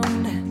and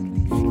round.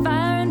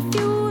 Fire and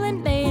fuel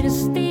and made of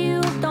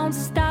steel, don't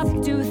stop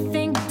to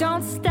think,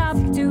 don't stop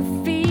to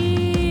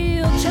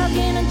feel.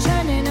 Chugging and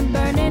churning and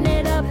burning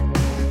it up.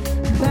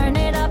 Burn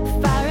it up,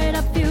 fire it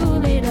up,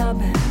 fuel it up.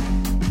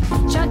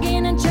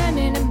 Chugging and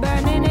churning and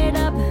burning it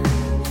up.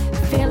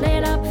 Fill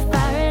it up,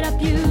 fire it up,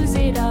 use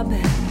it up. Up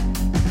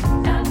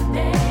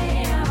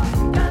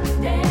down, up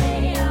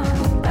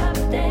down, up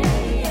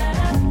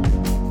down.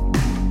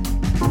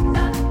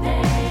 Up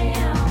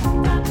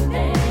down, up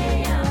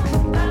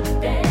down, up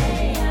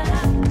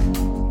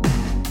down.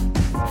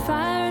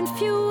 Fire and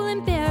fuel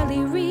and barely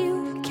real.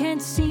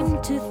 Can't seem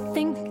to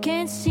think,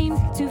 can't seem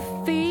to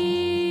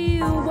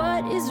feel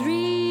what is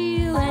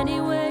real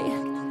anyway.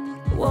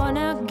 Worn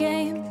out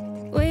game,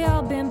 we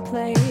all been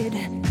played.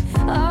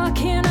 Oh,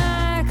 can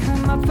I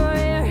come up for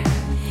air?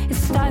 It's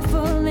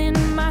stifling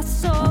my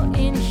soul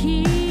in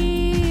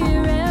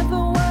here. Ever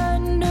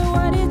wonder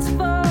what it's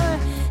for?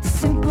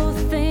 Simple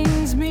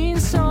things mean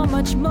so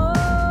much more.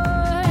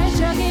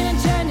 Chugging and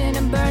churning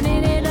and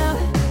burning it up.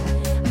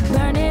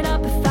 Burn it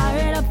up,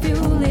 fire it up,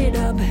 fuel it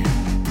up.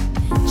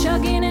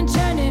 Chugging and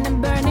churning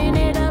and burning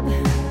it up.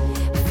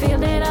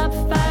 Fill it up,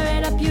 fire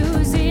it up,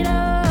 use it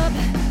up.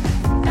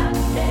 Up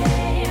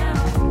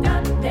down,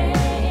 up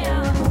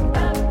down,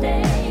 up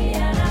down.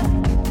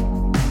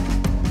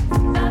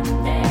 Up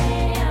down,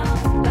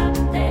 up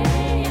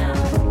down,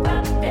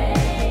 up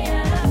down.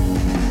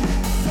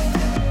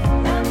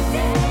 Up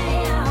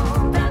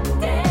down, up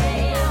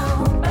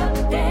down, up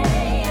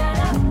down.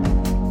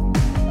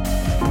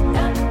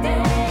 Up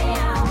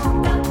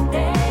down, up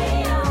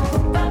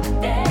down, up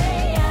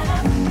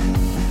down.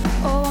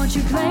 Oh, won't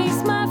you place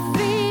my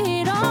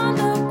feet on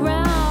the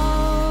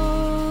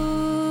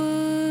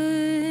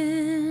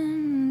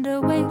ground,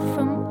 away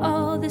from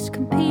all this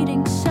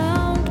competing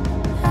sound,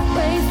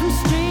 away from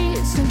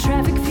streets and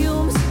traffic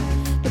fumes,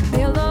 to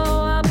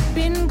billow up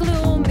in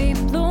gloomy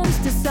blooms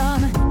to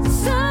some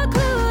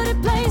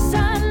secluded place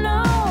I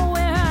know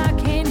where I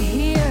can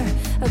hear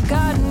a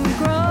garden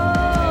grow.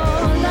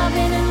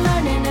 Loving and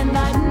learning and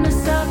lighting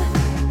us up,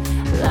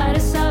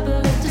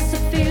 lift us to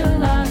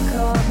feel our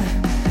call.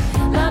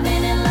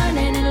 Loving and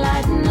learning and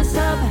lighting us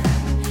up,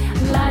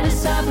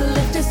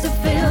 lift us to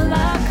fill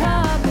our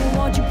cup.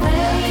 Won't you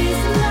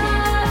place my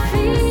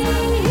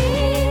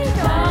feet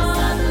on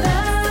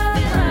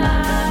the ground?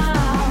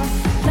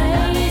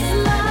 Place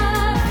my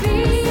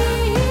feet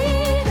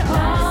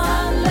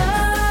on the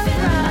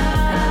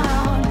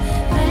ground.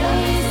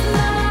 Place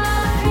my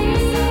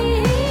feet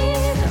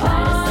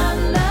on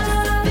the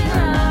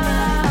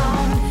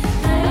ground.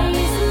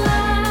 Place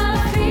my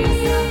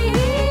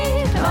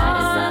feet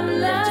on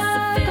the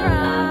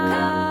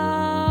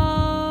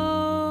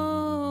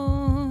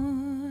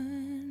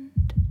ground.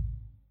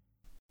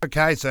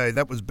 Okay, so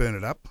that was Burn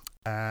It Up.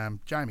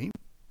 Jaime,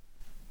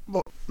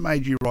 what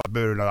made you write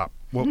Burn It Up?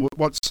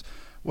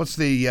 What's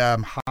the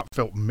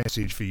heartfelt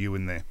message for you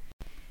in there?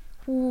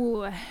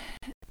 Ooh.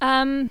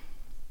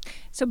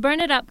 So Burn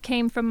It Up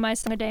came from my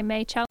Song a Day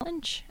May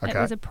challenge. Okay.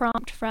 It was a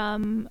prompt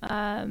from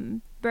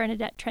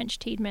Bernadette Trench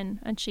Tiedemann,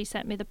 and she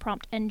sent me the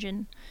prompt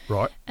engine.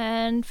 Right.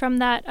 And from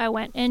that I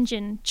went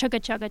engine, chugga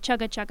chugga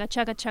chugga chugga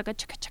chugga chugga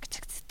chugga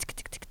chugga.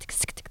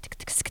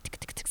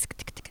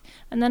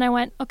 And then I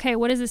went, okay,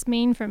 what does this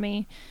mean for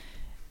me?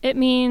 It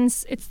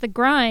means it's the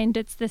grind.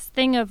 It's this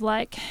thing of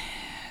like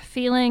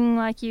feeling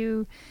like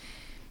you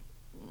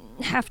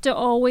have to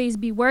always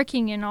be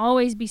working and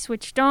always be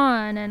switched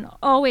on and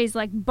always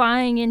like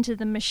buying into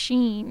the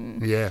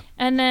machine. Yeah.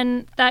 And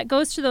then that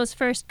goes to those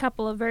first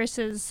couple of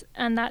verses,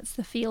 and that's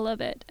the feel of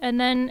it. And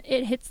then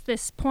it hits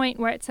this point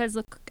where it says,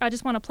 look, I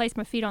just want to place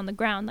my feet on the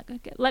ground.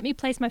 Like, let me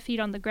place my feet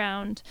on the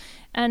ground.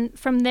 And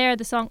from there,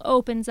 the song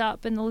opens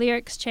up and the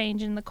lyrics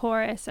change in the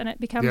chorus, and it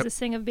becomes this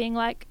thing of being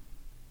like,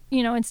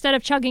 you know, instead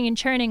of chugging and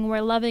churning, we're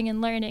loving and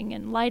learning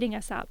and lighting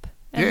us up.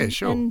 And, yeah,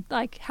 sure. And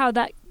like how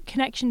that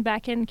connection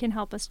back in can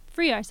help us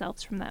free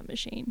ourselves from that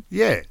machine.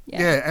 Yeah.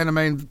 And I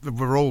mean,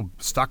 we're all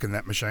stuck in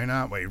that machine,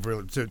 aren't we?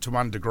 Really, to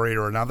one degree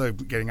or another,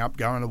 getting up,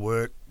 going to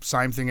work,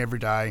 same thing every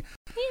day.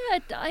 Yeah,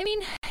 I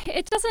mean,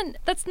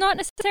 that's not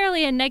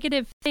necessarily a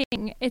negative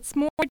thing. It's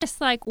more just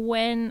like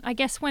when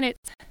it's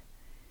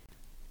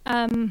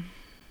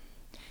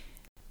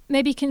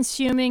maybe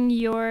consuming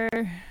your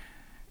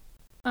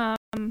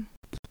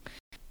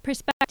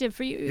perspective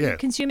for you,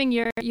 consuming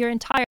your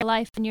entire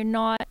life, and you're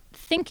not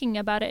thinking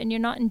about it, and you're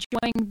not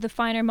enjoying the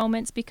finer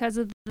moments because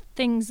of the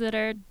things that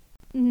are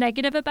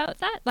negative about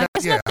that. Like,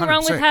 there's nothing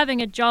wrong with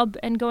having a job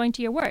and going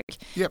to your work,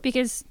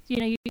 because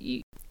you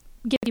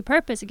give you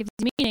purpose, it gives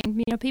you meaning.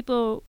 You know,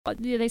 people,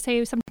 they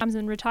say sometimes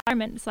in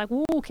retirement, it's like,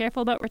 "Ooh,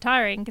 careful about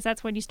retiring," because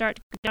that's when you start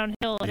to go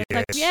downhill. And it's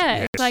like,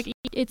 it's like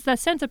it's the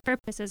sense of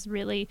purpose is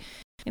really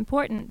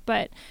important,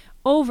 but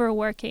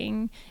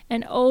overworking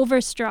and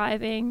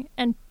overstriving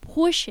and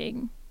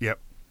pushing.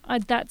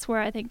 That's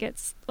where I think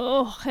it's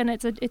and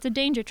it's a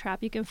danger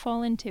trap you can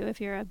fall into if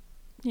you're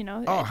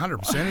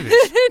 100%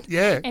 it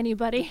is.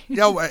 Anybody.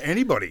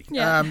 Anybody.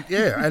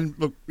 And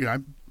look,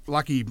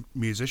 lucky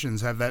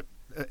musicians have that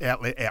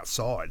outlet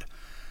outside.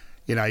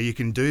 You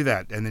can do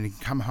that, and then you can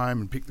come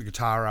home and pick the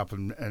guitar up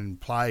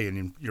and play,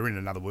 and you're in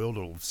another world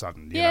all of a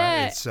sudden. You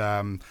know? It's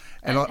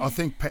I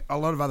think a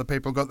lot of other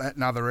people got that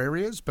in other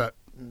areas, but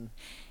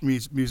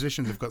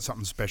musicians have got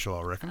something special,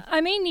 I reckon.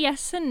 I mean,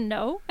 yes and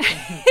no,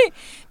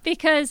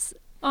 because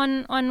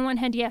on one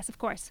hand, yes, of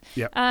course.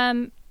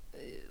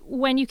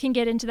 When you can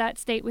get into that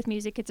state with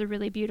music, it's a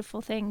really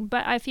beautiful thing.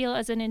 But I feel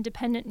as an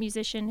independent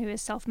musician who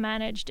is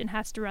self-managed and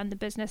has to run the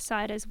business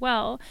side as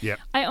well,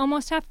 I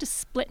almost have to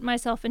split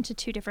myself into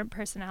two different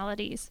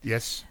personalities.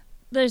 Yes.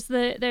 There's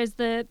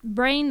the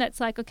brain that's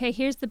like, okay,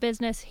 here's the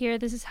business,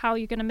 this is how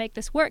you're going to make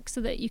this work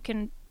so that you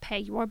can pay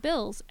your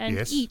bills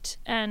and eat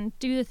and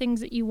do the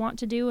things that you want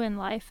to do in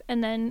life.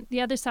 And then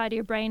the other side of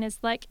your brain is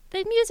like,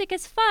 the music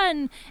is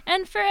fun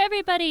and for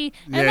everybody,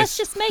 and let's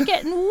just make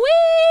it and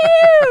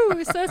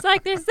woo! So it's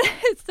like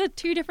it's the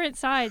two different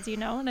sides,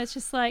 and it's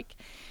just like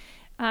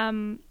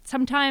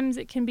sometimes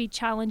it can be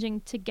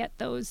challenging to get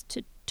those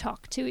to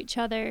talk to each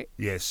other.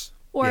 Yes.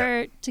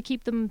 Or to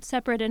keep them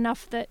separate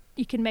enough that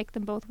you can make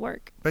them both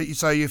work. But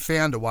so you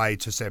found a way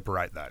to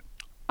separate that?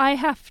 I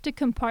have to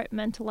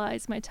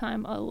compartmentalize my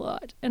time a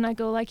lot. And I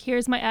go like,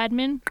 here's my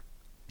admin.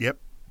 Yep.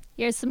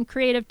 Here's some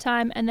creative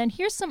time. And then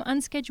here's some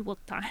unscheduled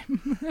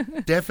time.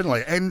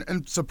 Definitely.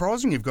 And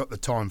surprising you've got the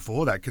time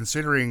for that,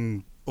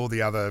 considering all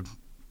the other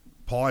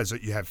pies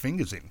that you have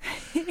fingers in.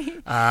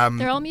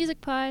 They're all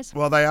music pies.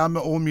 Well, they are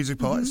all music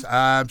pies.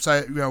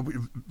 So,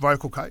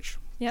 vocal coach.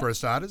 For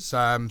starters.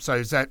 So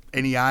is that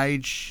any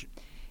age?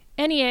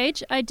 Any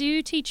age. I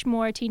do teach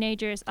more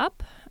teenagers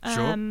up,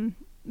 sure.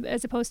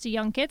 As opposed to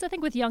young kids. I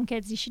think with young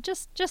kids, you should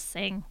just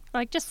sing.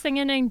 Like, just sing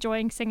and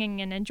enjoying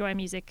singing and enjoy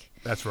music.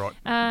 That's right.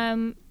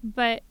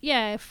 But,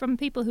 from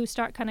people who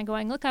start kind of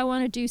going, look, I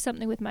want to do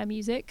something with my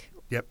music.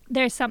 Yep.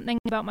 There's something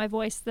about my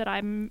voice that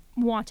I'm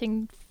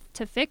wanting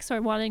to fix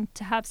or wanting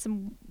to have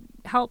some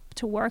help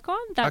to work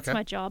on. That's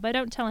my job. I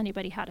don't tell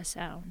anybody how to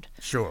sound.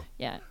 Sure.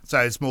 Yeah.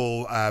 So it's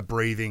more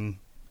breathing.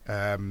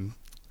 I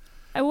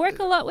work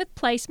a lot with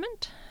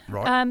placement.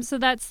 Right. So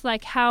that's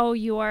like how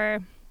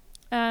you're.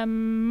 So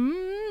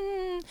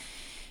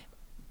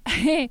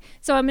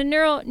I'm a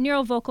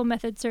neural vocal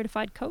method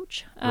certified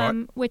coach,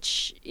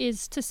 which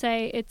is to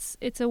say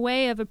it's a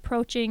way of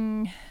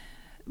approaching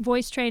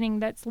voice training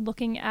that's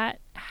looking at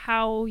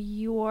how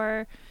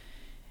your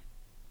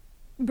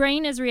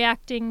brain is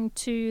reacting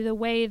to the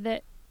way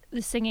that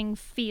the singing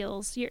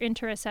feels, your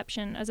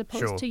interoception, as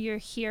opposed to your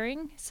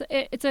hearing. So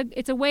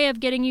it's a way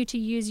of getting you to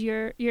use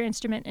your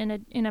instrument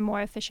in a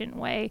more efficient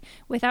way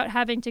without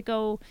having to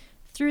go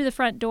through the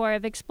front door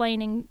of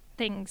explaining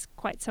things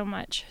quite so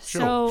much.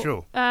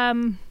 Sure.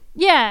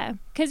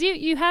 Because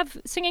you have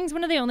singing's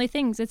one of the only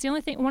things. It's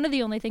one of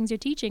the only things you're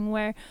teaching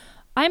where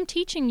I'm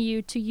teaching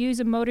you to use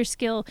a motor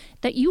skill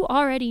that you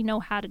already know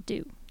how to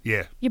do.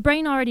 Yeah. Your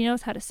brain already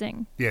knows how to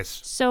sing.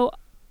 Yes. So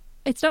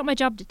it's not my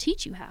job to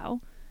teach you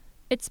how.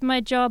 it's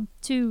my job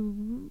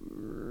to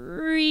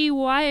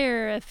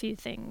rewire a few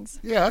things.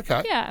 Yeah,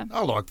 okay. Yeah.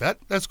 I like that.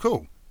 That's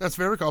cool. That's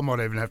very cool. I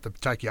might even have to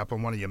take you up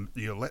on one of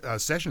your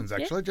sessions,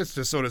 actually, just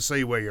to sort of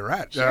see where you're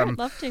at. Sure, I'd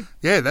love to.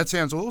 Yeah, that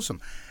sounds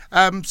awesome.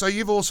 So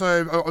you've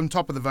also, on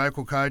top of the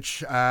vocal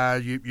coach,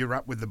 you're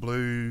up with the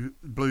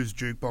Blues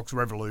Jukebox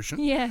Revolution.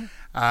 Yeah.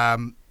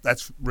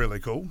 That's really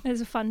cool.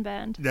 It's a fun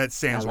band. That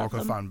sounds like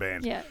a fun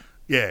band. Yeah.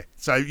 Yeah.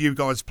 So you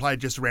guys played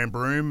just around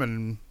Broome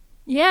and...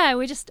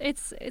 Yeah,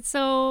 it's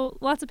so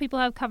lots of people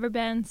have cover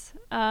bands.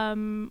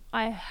 I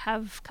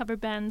have cover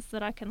bands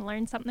that I can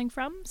learn something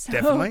from. So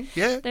definitely,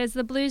 yeah. There's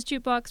the Blues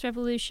Jukebox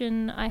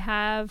Revolution. I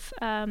have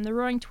the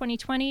Roaring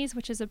 2020s,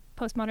 which is a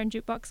postmodern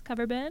jukebox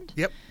cover band.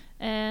 Yep.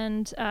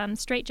 And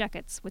Straight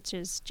Jackets, which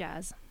is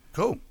jazz.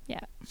 Cool.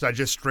 Yeah. So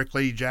just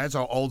strictly jazz,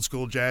 or old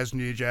school jazz,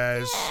 new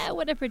jazz? Yeah,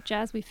 whatever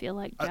jazz we feel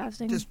like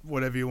jazzing. Just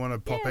whatever you want to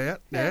pop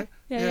out.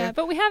 Yeah.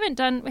 But we haven't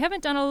done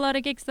a lot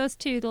of gigs.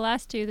 The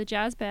last two, the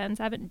jazz bands,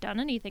 haven't done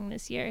anything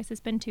this year. So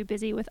it's been too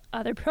busy with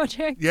other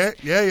projects. Yeah.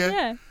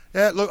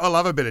 Look, I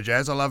love a bit of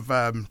jazz. I love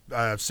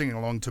singing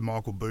along to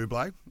Michael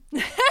Bublé.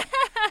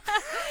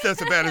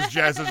 That's about as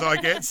jazz as I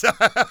get. So.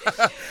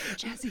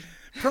 Jazzy.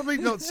 Probably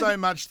not so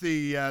much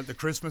the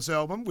Christmas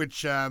album,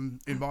 which in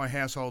my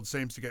household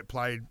seems to get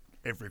played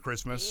every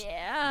Christmas.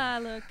 Yeah,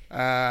 look.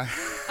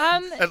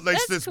 At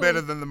least it's cool.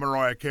 Better than the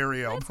Mariah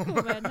Carey album.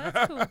 That's cool, man.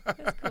 That's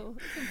cool.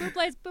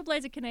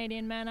 Bublé's a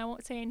Canadian, man. I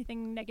won't say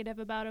anything negative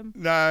about him.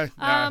 No.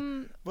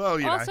 Well,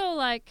 you also, know.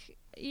 like,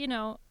 you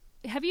know,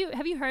 have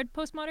you heard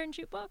Postmodern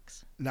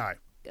Jukebox? No.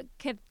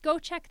 Okay, go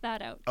check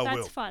that out.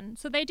 That's fun.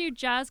 So they do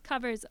jazz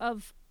covers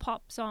of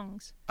pop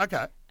songs.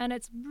 Okay. And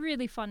it's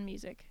really fun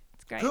music.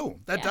 It's great. Cool.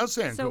 That does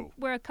sound cool. So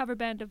we're a cover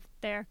band of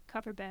their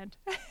cover band.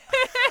 I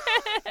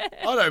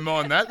don't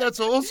mind that. That's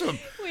awesome.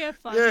 We have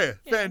fun. Yeah,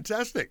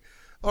 fantastic.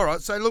 All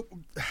right. So look,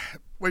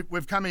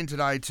 we've come in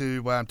today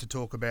to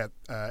talk about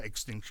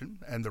Extinction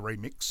and the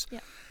remix.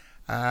 Yeah.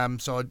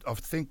 So I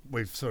think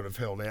we've sort of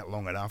held out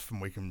long enough,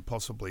 and we can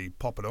possibly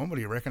pop it on. What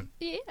do you reckon?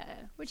 Yeah.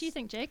 What do you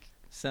think, Jake?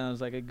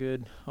 Sounds like a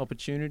good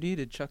opportunity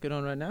to chuck it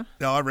on right now.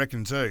 No, I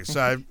reckon too.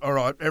 So, all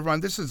right, everyone,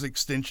 this is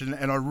Extinction,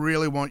 and I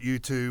really want you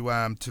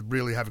to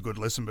really have a good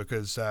listen,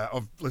 because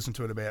I've listened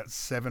to it about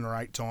 7 or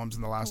 8 times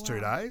in the last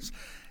 2 days,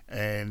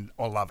 and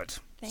I love it.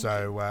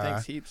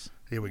 Thanks heaps.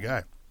 Here we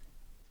go.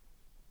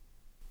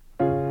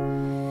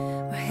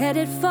 We're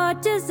headed for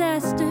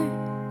disaster.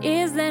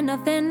 Is there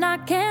nothing I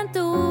can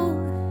do?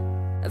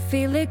 I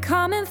feel it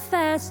coming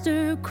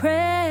faster,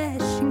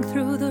 crashing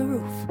through the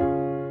roof.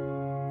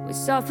 We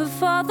suffer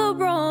for the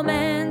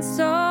romance,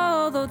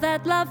 although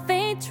that love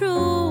ain't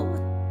true.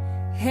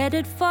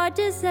 Headed for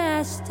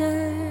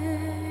disaster.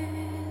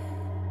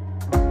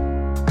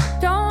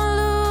 Don't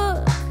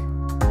look,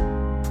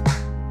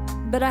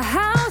 but a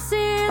house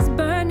is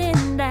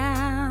burning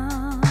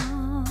down.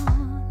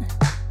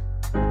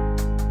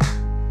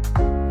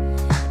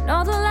 And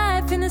all the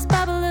life in this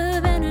bubble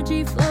of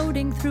energy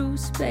floating through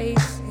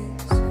spaces,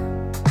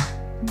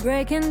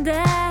 breaking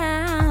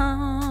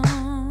down.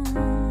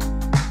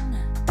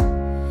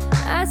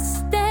 I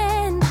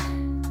stand,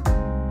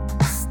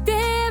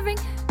 staring,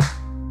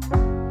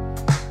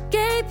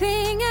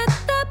 gaping at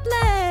the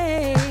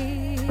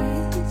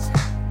blaze,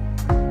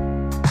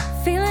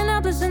 feeling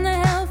helpless in the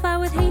hellfire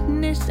with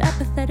hedonist,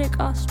 apathetic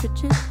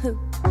ostriches who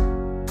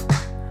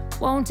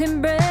won't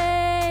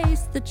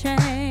embrace the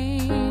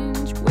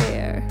change.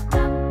 We're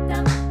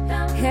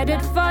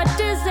headed for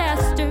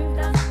disaster.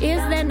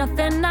 Is there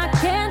nothing I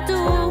can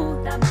do?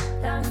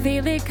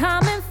 Feel it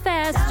coming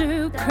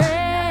faster,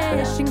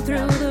 crashing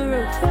through the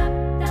roof.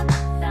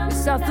 We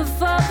suffer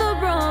for the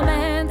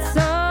romance,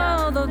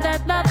 although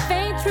that love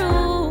ain't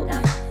true.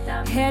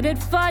 Headed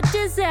for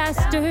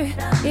disaster.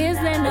 Is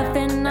there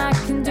nothing I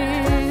can do?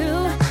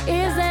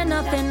 Is there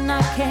nothing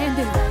I can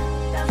do?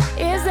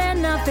 Is there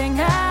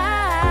nothing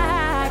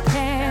I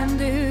can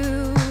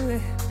do?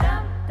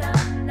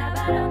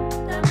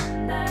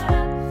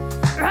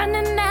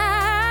 Running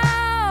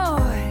now.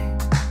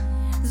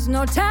 There's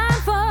no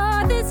time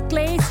for this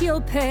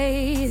glacial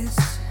pace.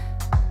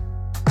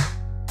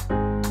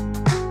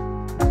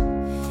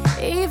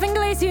 Even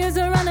glaciers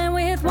are running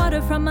with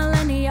water from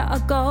millennia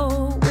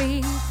ago.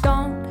 We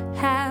don't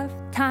have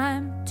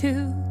time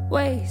to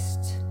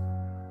waste.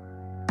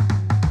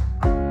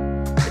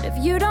 But if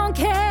you don't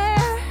care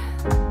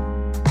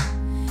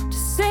to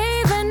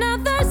save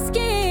another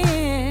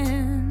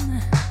skin,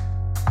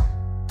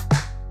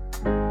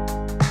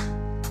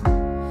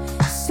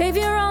 save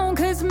your own,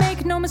 'cause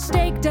make no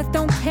mistake, death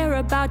don't care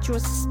about your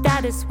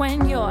status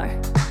when you're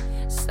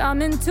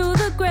summoned to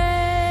the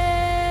grave.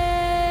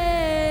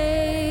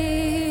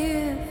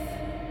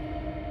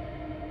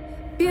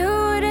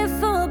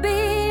 Beautiful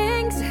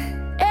beings,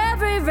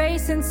 every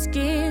race and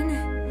skin.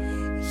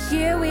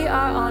 Here we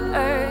are on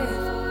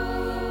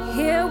earth,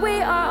 here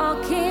we are all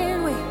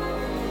kin. We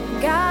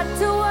got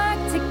to work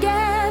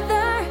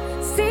together,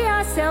 see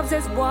ourselves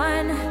as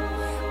one.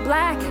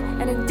 Black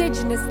and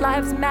indigenous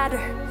lives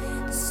matter.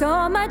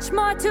 So much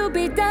more to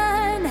be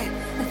done.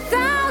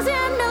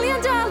 $1,000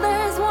 million,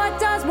 what what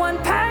does one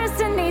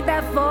person need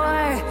that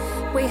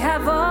for? We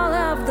have all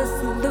of the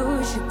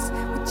solutions.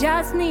 We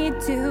just need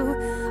to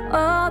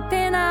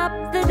open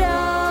up the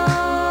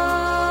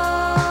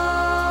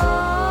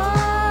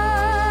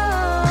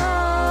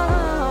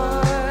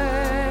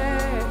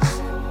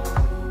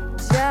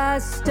doors.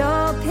 Just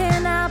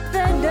open up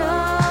the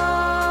doors.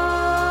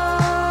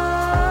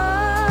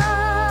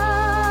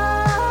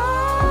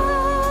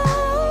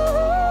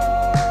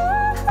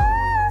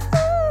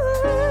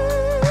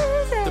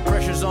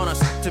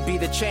 To be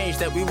the change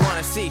that we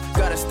wanna see.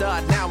 Gotta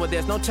start now, but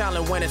there's no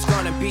telling when it's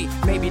gonna be.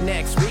 Maybe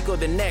next week or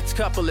the next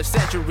couple of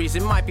centuries.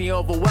 It might be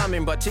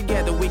overwhelming, but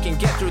together we can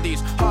get through these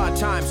hard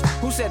times.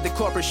 Who said the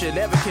corporate should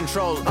ever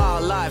control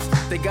our lives?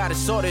 They got us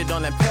sorted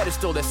on that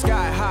pedestal that's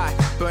sky high.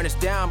 Burn us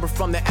down, but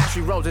from the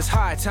ashy roads it's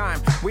high time.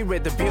 We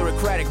rid the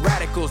bureaucratic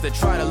radicals that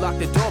try to lock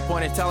the door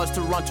point and tell us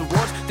to run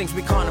towards things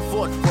we can't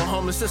afford. While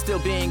homeless are still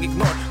being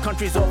ignored.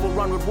 Countries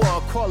overrun with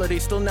war, quality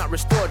still not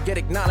restored. Get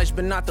acknowledged,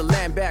 but not the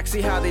land back.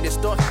 See how they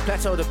distort.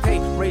 Plateau the pay,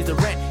 raise the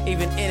rent,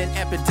 even in an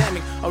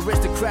epidemic.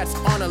 Aristocrats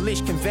on a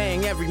leash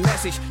conveying every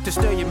message to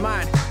stir your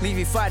mind, leave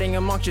you fighting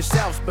amongst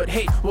yourselves. But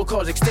hate will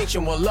cause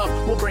extinction, while love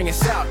will bring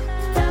us out.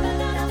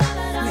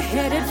 We're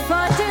headed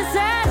for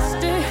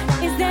disaster.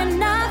 Is there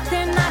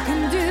nothing I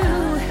can do?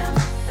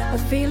 I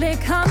feel it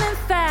coming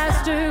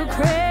faster,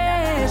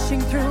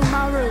 crashing through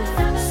my roof.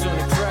 Soon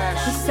it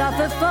crash. We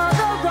suffer for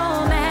the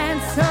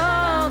romance,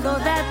 although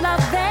that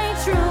love ain't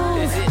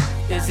true. Is it?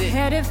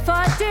 Headed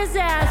for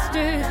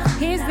disaster.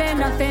 Is there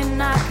nothing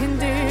I can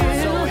do?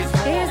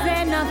 Is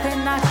there nothing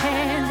I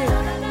can do?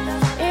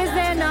 Is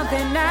there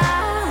nothing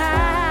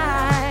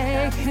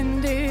I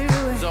can do?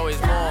 There's always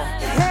more.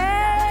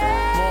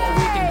 Hey, More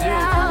we can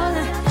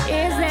do.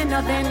 Is there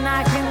nothing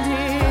I can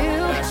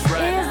do? That's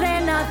right. Is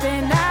there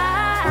nothing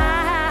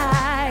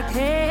I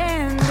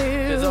can do?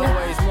 There's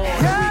always more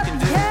that we can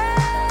do.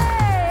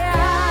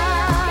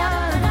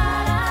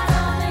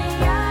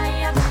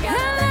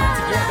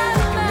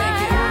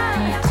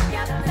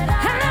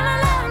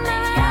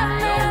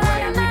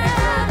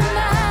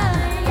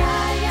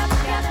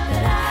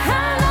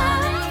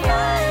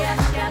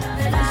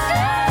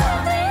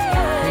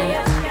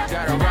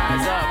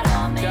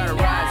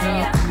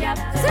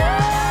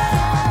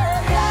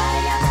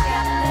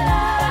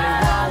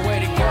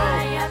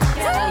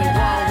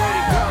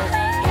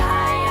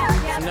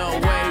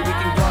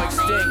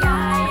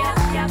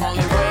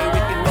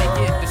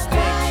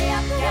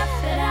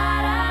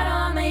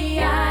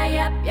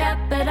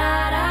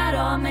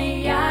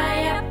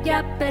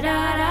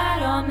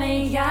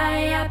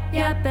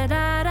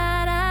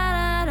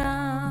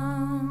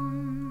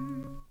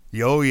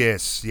 Oh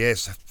yes,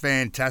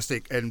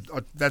 fantastic, and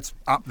that's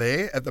up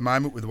there at the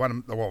moment with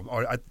one.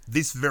 Well, at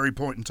this very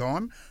point in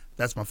time,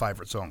 that's my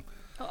favourite song.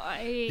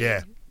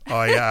 Yeah,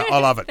 I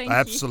love it. I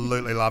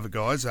absolutely love it,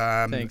 guys.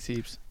 Thanks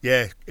heaps.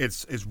 Yeah,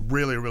 it's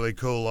really really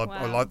cool. I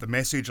Wow. like the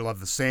message. I love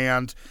the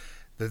sound.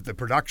 The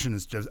production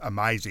is just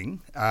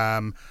amazing.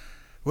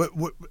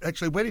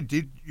 Actually, where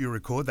did you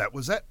record that?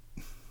 Was that?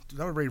 Did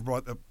I read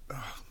right?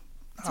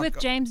 It's with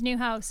James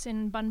Newhouse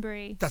in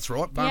Bunbury. That's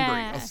right, Bunbury.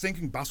 Yeah. I was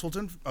thinking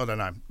Bustleton. I don't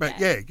know, but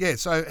yeah.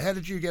 So, how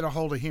did you get a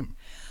hold of him?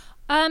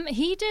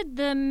 He did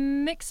the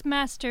mix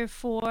master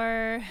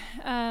for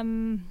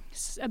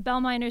a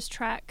Bell Miners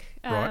track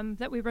Right.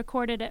 that we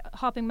recorded at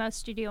Hopping Mouse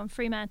Studio in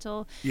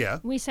Fremantle. Yeah.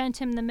 We sent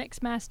him the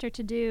mix master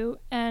to do,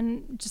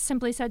 and just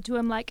simply said to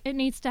him, like, it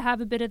needs to have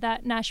a bit of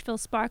that Nashville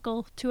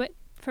sparkle to it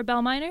for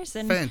Bell Miners.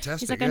 And Fantastic.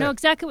 he's like, I know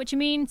exactly what you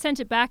mean. Sent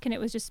it back, and it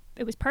was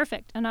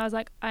perfect. And I was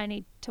like, I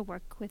need to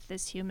work with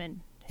this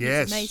human. He's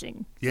Yes.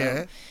 amazing.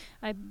 Yeah.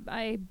 So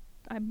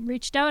I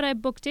reached out, I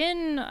booked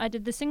in, I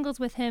did the singles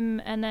with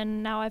him, and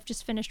then now I've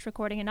just finished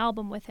recording an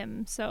album with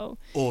him. So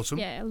Awesome.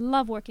 yeah, I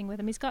love working with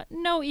him. He's got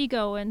no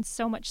ego and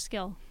so much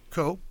skill.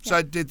 Cool.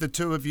 So, did the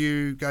two of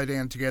you go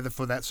down together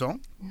for that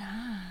song?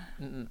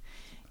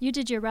 You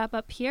did your wrap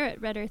up here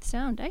at Red Earth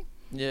Sound, eh?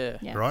 Yeah.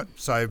 Yeah. Right.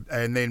 So,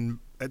 and then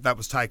that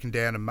was taken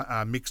down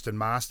and mixed and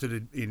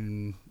mastered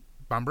in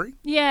Bunbury?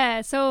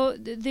 Yeah, so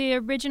the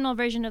original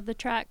version of the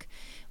track,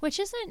 which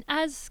isn't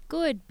as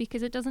good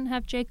because it doesn't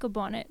have Jacob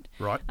on it.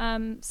 Right.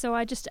 So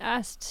I just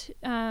asked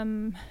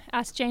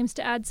James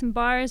to add some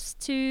bars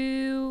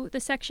to the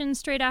section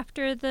straight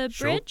after the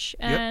Sure. bridge,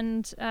 Yep.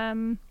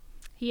 and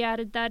he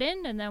added that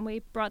in, and then we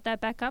brought that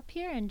back up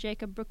here, and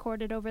Jacob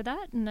recorded over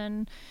that, and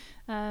then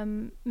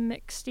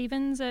Mick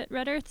Stevens at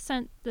Red Earth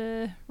sent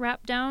the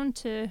rap down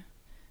to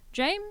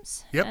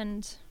James, Yep.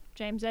 and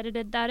James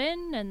edited that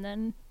in, and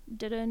then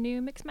did a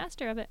new mix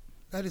master of it.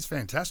 That is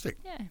fantastic.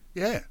 Yeah.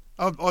 Yeah.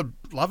 I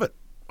love it.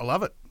 I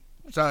love it.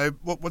 So,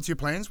 what's your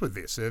plans with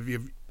this?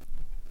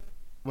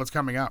 What's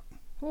coming up?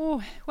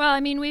 Oh, well, I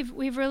mean,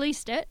 we've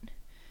released it.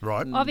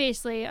 Right.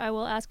 Obviously, I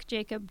will ask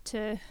Jacob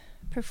to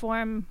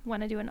perform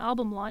when I do an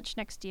album launch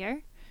next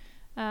year.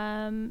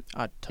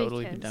 I'd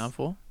totally be because- down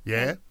for.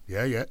 Yeah.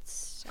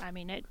 I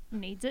mean, it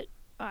needs it.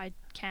 I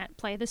can't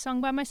play the song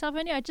by myself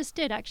anyway. I just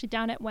did actually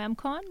down at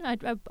WhamCon.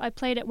 I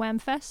played at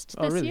WhamFest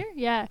this really? year.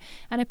 Yeah,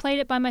 and I played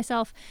it by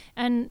myself,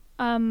 and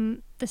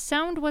the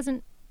sound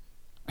wasn't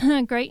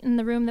great in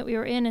the room that we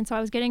were in, and so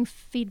I was getting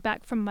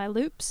feedback from my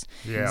loops.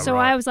 Yeah, so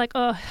right. I was like,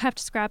 oh, I have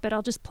to scrap it.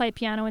 I'll just play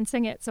piano and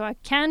sing it. So I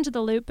canned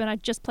the loop, and I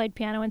just played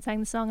piano and sang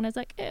the song, and I was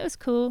like, it was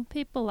cool.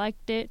 People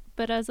liked it,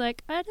 but I was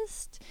like,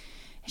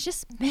 it's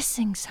just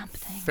missing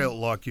something. Felt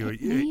like you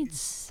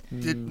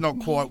did not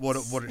quite what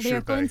it should be.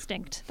 Lyrical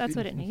instinct. That's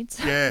what it needs.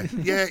 Yeah.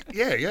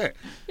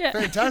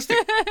 Fantastic.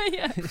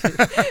 Yeah.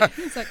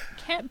 It's like,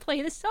 can't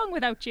play this song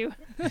without you.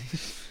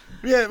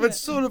 Yeah, it's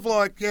sort of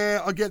like,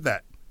 I get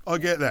that.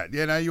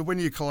 You know, when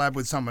you collab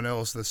with someone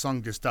else, the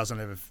song just doesn't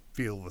ever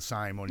feel the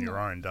same on your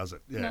own, does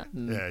it? Yeah,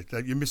 yeah.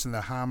 You're missing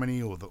the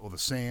harmony or the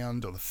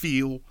sound or the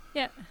feel.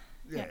 Yeah.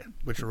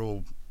 Which are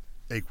all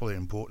equally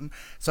important.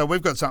 So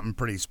we've got something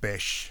pretty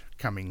special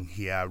coming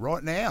here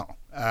right now.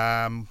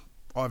 I'm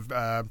going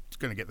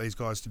to get these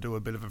guys to do a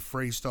bit of a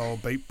freestyle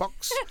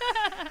beatbox.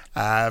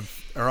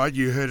 All right,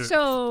 you heard it.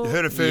 You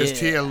heard it first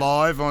here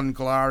live on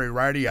Goolarri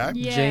Radio.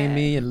 Yeah.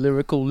 Jaime and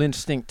Lyrical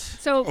Instinct.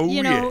 So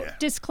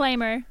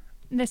disclaimer.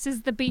 This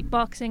is the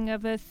beatboxing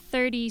of a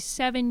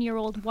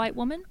 37-year-old white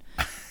woman.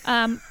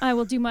 I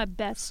will do my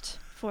best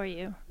for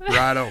you.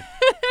 Righto.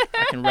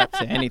 I can rap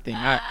to anything.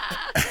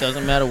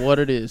 Doesn't matter what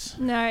it is.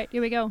 All right,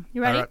 here we go.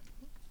 You ready? All right.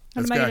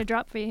 What am I going to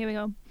drop for you? Here we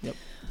go. Yep.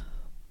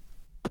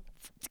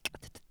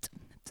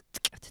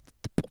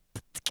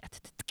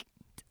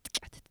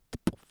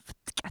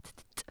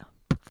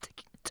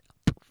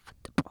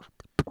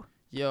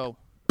 Yo,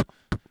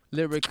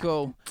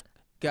 lyrical,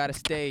 gotta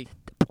stay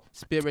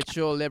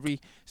spiritual every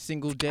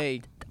single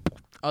day.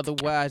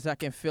 Otherwise, I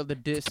can feel the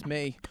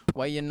dismay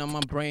weighing on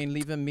my brain,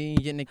 leaving me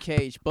in a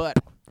cage. But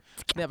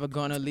it's never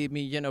gonna leave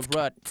me in a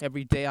rut.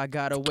 Every day I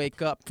gotta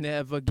wake up,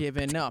 never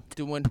giving up,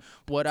 doing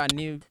what I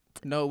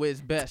know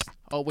is best.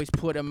 Always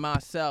putting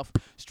myself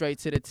straight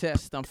to the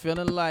test. I'm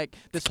feeling like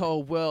this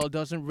whole world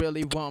doesn't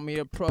really want me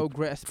to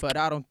progress, but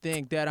I don't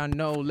think that I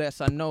know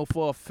less. I know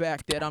for a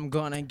fact that I'm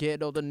gonna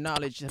get all the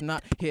knowledge. I'm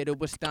not here to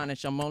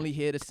astonish, I'm only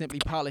here to simply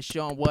polish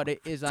on what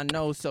it is I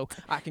know, so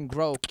I can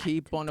grow,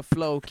 keep on the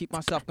flow, keep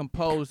myself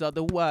composed.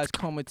 Otherwise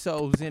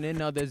comatose in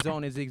another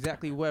zone is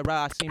exactly where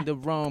I seem to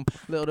roam.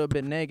 Little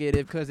bit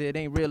negative cause it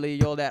ain't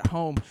really all at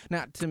home.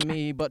 Not to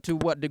me, but to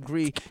what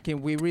degree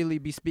can we really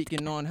be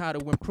speaking on how to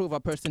improve our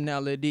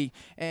personality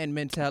and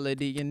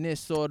mentality in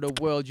this sort of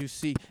world? You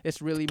see,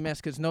 it's really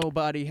messed cause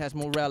nobody has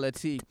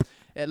morality.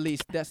 At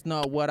least that's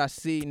not what I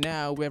see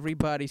now.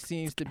 Everybody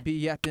seems to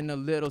be acting a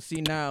little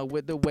senile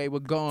with the way we're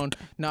going,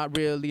 not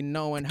really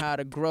knowing how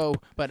to grow.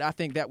 But I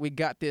think that we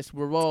got this,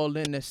 we're all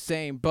in the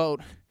same boat.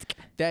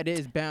 That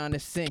is bound to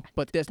sink,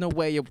 but there's no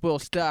way it will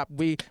stop.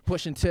 We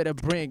pushing to the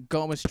brink,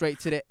 going straight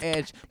to the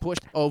edge,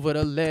 pushed over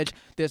the ledge.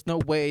 There's no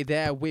way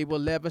that we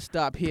will ever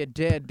stop here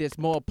dead. There's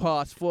more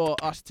parts for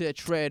us to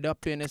tread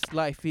up in this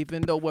life,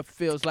 even though it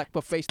feels like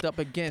we're faced up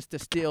against a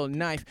steel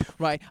knife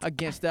right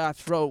against our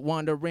throat,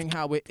 wondering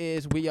how it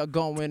is we are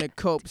going to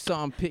cope.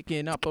 Some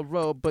picking up a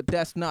road, but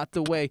that's not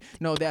the way.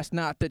 No, that's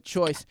not the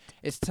choice.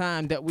 It's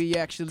time that we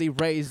actually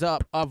raise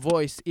up our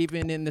voice,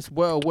 even in this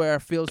world where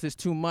it feels there's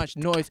too much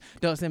noise.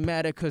 Doesn't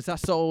matter cause our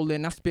soul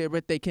and our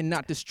spirit they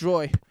cannot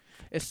destroy.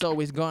 It's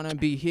always gonna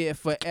be here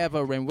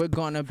forever, and we're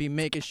gonna be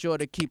making sure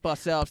to keep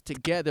ourselves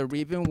together,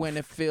 even when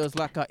it feels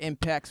like our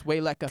impact's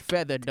way like a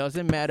feather.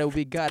 Doesn't matter,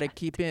 we gotta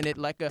keep in it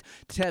like a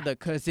tether,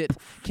 cause it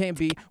can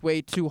be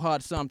way too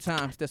hard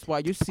sometimes. That's why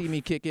you see me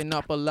kicking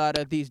up a lot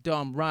of these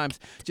dumb rhymes,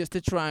 just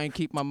to try and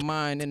keep my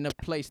mind in a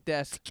place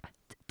that's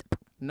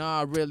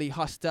not really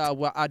hostile,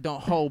 where I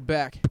don't hold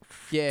back.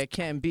 Yeah, it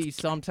can be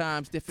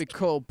sometimes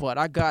difficult, but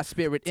I got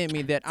spirit in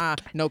me that I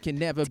know can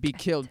never be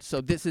killed.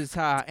 So this is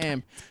how I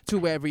am,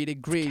 to every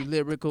degree.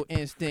 Lyrical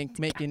instinct,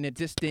 making it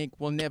distinct,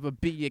 will never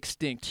be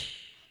extinct.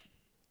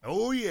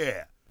 Oh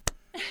yeah.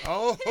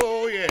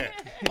 Oh yeah.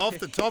 Off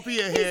the top of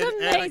your head.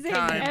 It's amazing.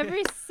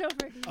 Every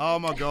silver. Oh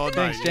my God,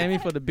 Thanks, mate. Jaime,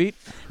 for the beat.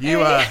 You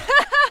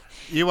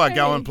are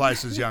going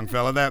places, young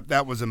fella.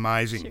 That was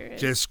amazing. Sure is.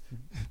 Just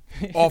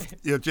off,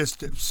 you're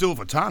just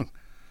silver tongue.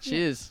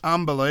 Cheers.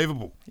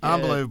 Unbelievable. Yeah.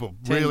 Unbelievable.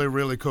 Really,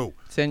 really cool.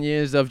 10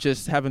 years of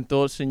just having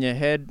thoughts in your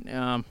head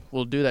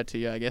will do that to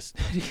you, I guess.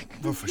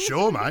 Well, for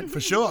sure, mate.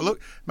 For sure.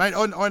 Look, mate,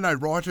 I know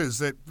writers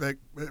that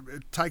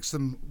it takes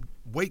them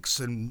weeks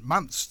and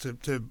months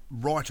to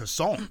write a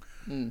song.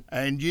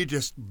 And you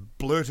just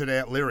blurted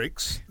out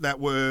lyrics that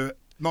were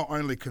not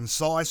only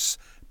concise,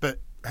 but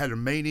had a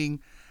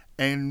meaning,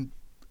 and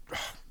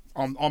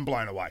I'm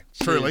blown away.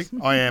 Truly,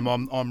 I am.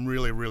 I'm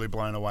really, really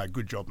blown away.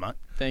 Good job, mate.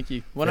 Thank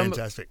you.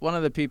 Fantastic. One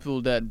of the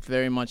people that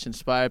very much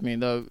inspired me,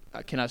 though,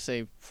 can I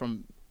say,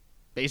 from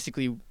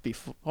basically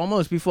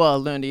almost before I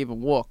learned to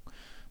even walk,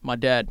 my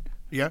dad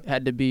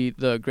had to be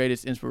the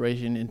greatest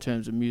inspiration in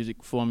terms of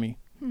music for me.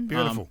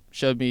 Beautiful.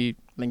 Showed me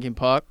Linkin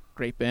Park,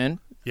 great band.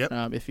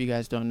 Yep. If you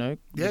guys don't know,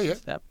 Yeah.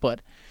 that.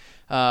 But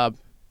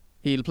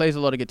he plays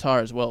a lot of guitar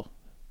as well.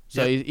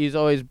 So he's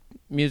always,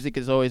 music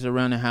is always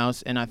around the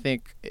house, and I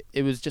think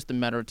it was just a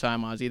matter of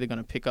time. I was either going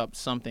to pick up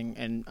something,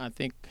 and I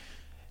think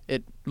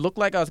it looked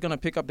like I was going to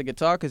pick up the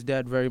guitar because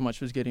Dad very much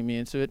was getting me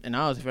into it, and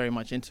I was very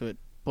much into it.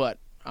 But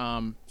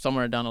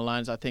somewhere down the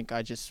lines, I think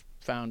I just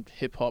found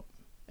hip-hop,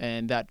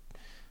 and that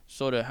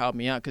sort of helped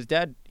me out, because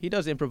Dad, he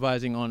does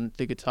improvising on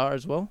the guitar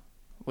as well,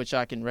 which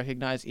I can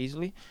recognize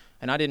easily.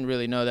 And I didn't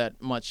really know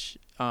that much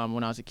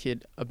when I was a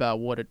kid about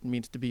what it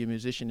means to be a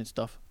musician and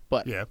stuff.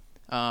 But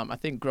I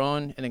think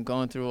growing and then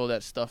going through all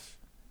that stuff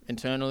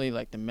internally,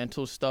 like the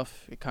mental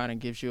stuff, it kind of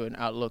gives you an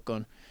outlook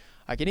on,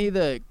 I can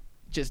either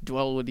just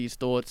dwell with these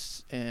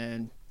thoughts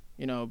and,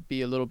 you know,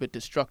 be a little bit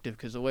destructive,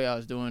 because the way I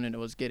was doing it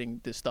was getting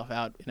this stuff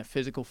out in a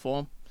physical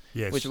form,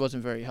 which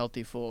wasn't very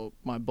healthy for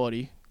my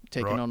body,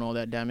 taking on all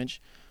that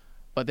damage.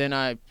 But then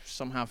I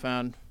somehow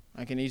found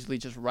I can easily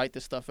just write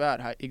the stuff out,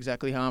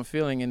 exactly how I'm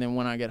feeling, and then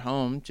when I get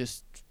home,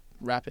 just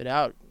rap it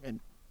out. And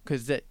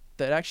because that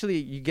actually,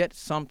 you get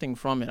something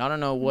from it. I don't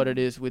know what it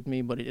is with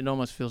me, but it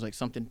almost feels like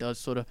something does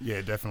sort of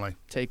definitely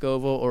take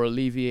over or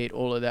alleviate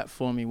all of that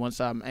for me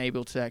once I'm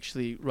able to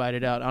actually write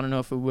it out. I don't know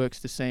if it works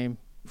the same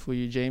for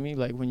you, Jamie,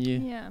 like when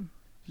you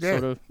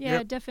sort of...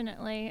 Yeah,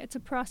 definitely. It's a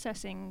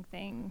processing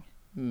thing.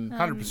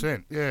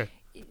 100%,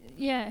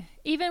 Yeah,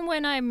 even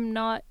when I'm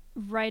not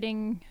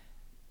writing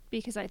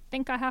because I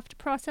think I have to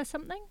process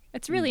something.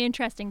 It's really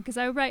interesting because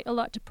I write a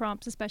lot to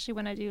prompts, especially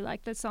when I do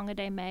like the Song a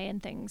Day May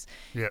and things.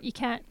 Yep. You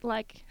can't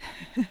like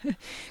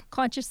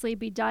consciously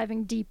be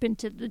diving deep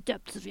into the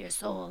depths of your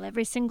soul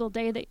every single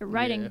day that you're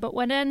writing. Yeah. But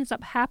what ends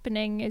up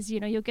happening is,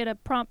 you know, you'll get a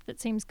prompt that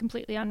seems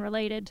completely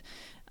unrelated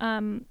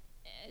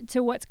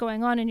to what's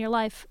going on in your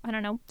life. I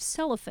don't know,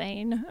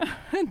 cellophane.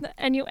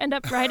 And you end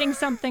up writing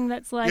something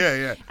that's like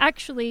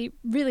actually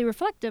really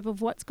reflective of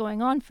what's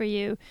going on for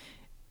you.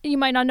 You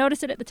might not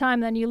notice it at the time,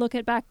 then you look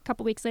at back a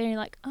couple weeks later and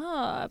you're like, oh,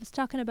 I was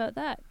talking about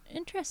that.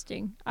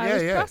 Interesting. I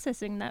was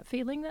processing that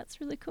feeling.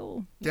 That's really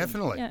cool.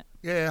 Definitely.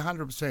 Yeah,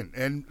 100%.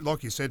 And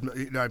like you said,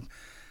 you know,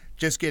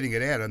 just getting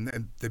it out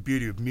and the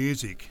beauty of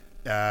music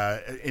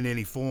in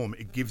any form,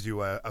 it gives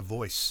you a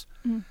voice,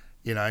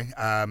 you know,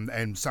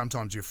 and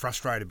sometimes you're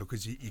frustrated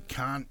because you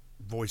can't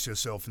voice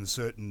yourself in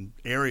certain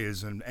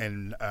areas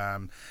and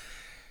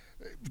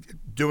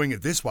doing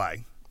it this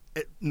way.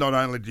 Not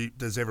only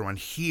does everyone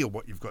hear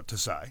what you've got to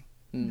say,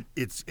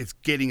 it's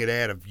getting it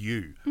out of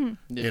you,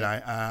 you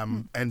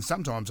know. And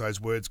sometimes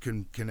those words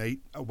can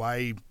eat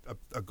away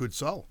a good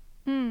soul,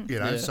 you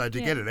know. So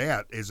to get it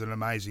out is an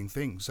amazing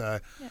thing. So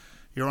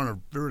you're on a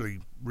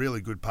really,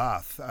 really good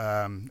path,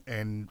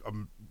 and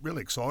I'm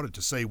really excited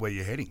to see where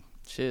you're heading.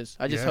 Cheers.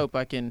 I just hope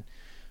I can,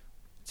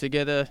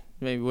 together,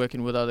 maybe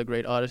working with other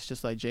great artists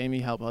just like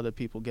Jamie, help other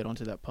people get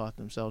onto that path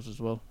themselves as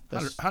well.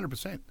 That's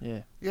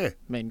 100%. Yeah.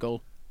 Main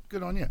goal.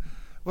 Good on you.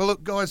 Well,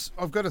 look, guys,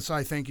 I've got to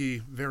say thank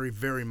you very,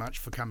 very much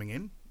for coming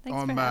in.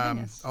 Thanks for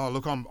having us. Oh,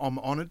 look, I'm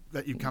honoured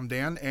that you've come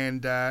down,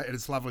 and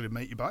it's lovely to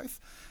meet you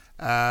both.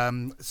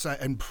 And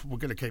we're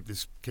going to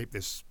keep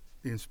this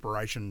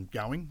inspiration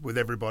going with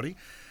everybody.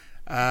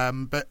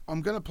 But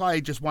I'm going to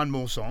play just one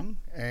more song,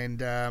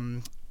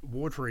 and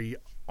Watery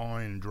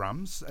Iron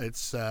Drums.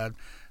 It's a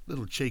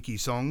little cheeky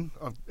song,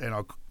 and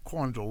I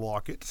kind of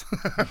like it. So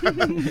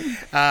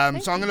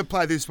I'm going to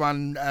play this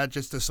one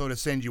just to sort of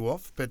send you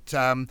off. But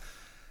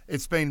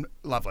it's been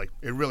lovely.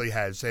 It really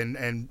has.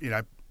 And you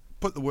know,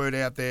 put the word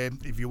out there.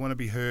 If you want to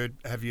be heard,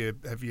 have your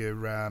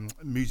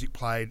music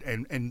played,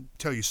 and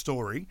tell your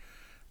story.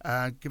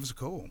 Give us a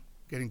call.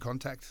 Get in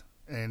contact,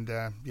 and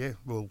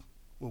we'll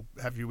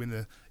have you in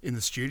the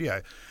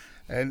studio.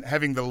 And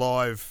having the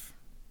live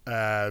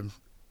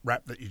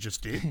rap that you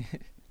just did.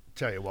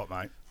 Tell you what,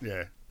 mate.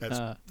 Yeah,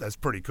 that's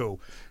pretty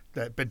cool.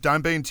 But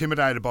don't be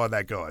intimidated by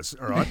that, guys.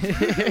 All right.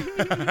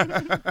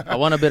 I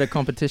want a bit of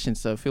competition,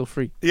 so feel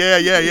free.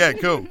 Yeah.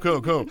 Cool.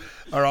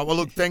 All right. Well,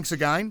 look, thanks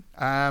again.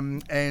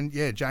 And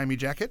Jamie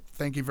Jacket,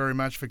 thank you very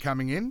much for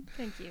coming in.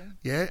 Thank you.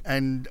 Yeah,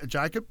 and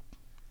Jacob.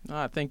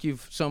 Thank you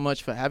so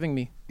much for having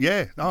me.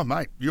 Yeah. Oh,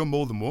 mate, you're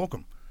more than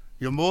welcome.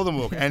 You're more than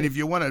welcome. And if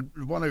you want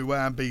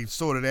to be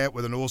sorted out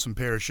with an awesome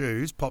pair of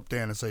shoes, pop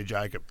down and see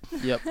Jacob.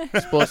 Yep.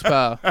 Sports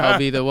Power. I'll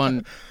be the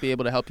one be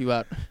able to help you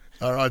out.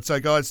 All right. So,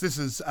 guys, this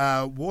is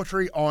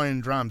Watery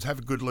Iron Drums. Have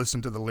a good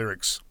listen to the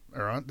lyrics.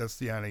 All right. That's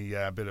the only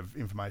bit of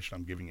information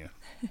I'm giving you.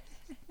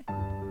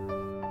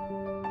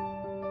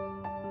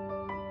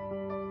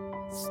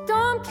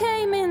 Storm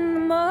came in the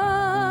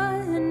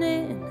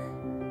morning,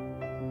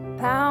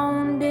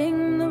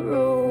 pounding the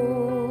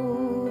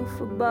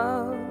roof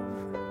above.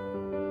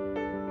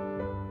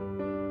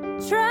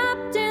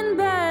 Trapped in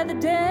by the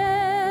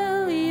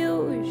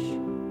deluge,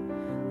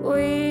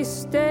 we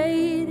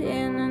stayed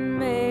in and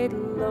made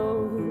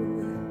love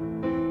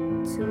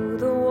to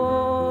the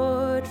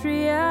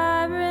watery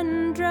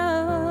iron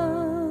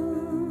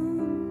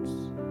drums.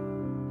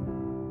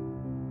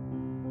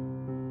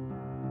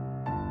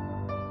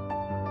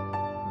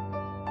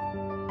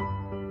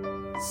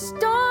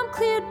 Storm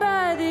cleared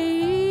by the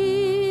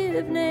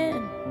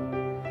evening,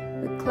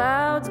 the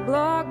clouds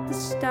blocked the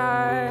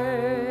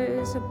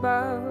stars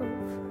above.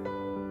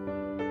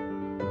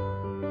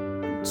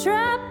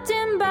 Trapped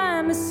in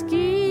by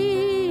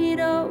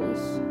mosquitoes,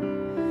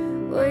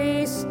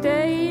 we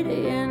stayed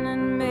in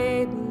and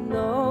made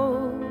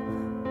love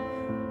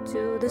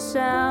to the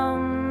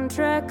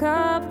soundtrack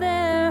of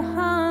their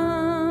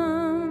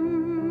hum.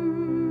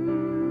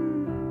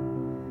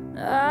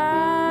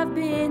 I've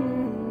been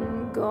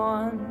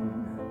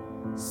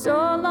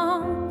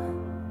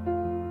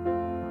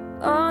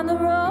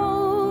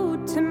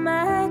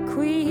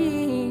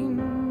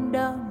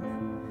queendom,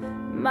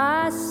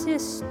 my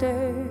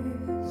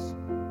sisters,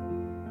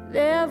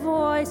 their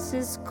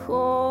voices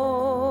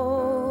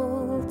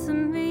call to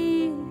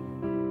me.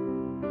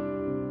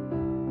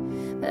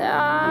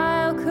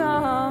 I'll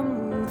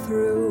come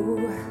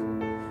through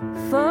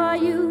for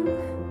you.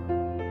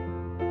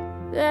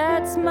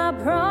 That's my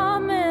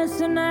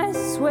promise, and I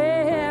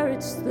swear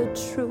it's the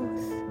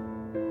truth.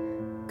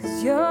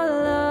 'Cause your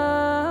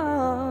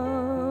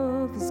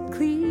love is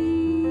clear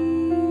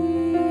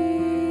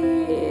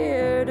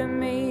to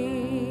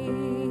me.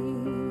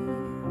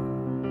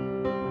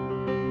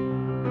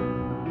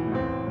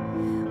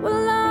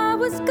 Well, I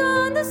was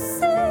gone, the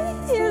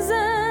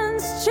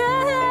seasons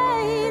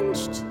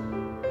changed.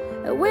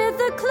 With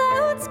the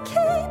clouds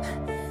came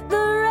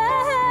the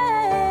rain,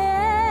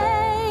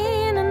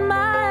 and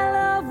my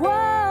love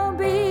won't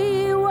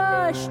be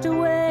washed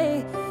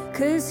away,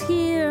 'cause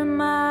here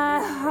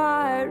my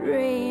heart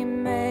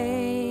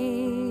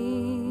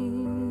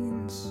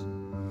remains.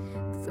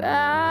 'Cause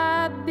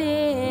I've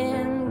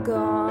been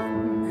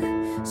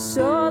gone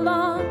so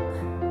long,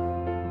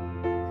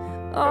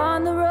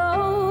 on the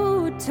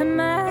road to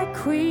my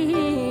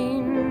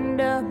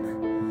queendom,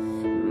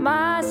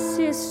 my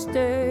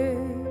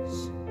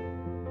sisters,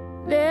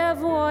 their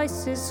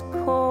voices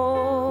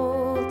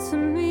call to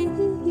me.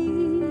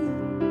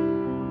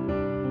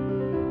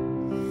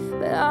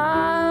 But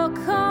I'll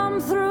come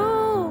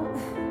through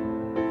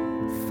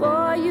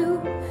for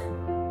you.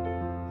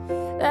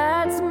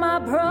 That's my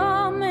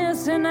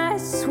promise, and I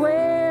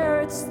swear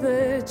it's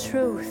the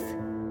truth.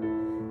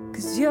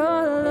 'Cause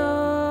your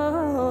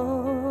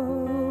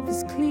love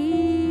is clear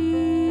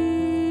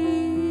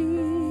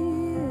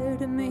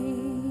to me.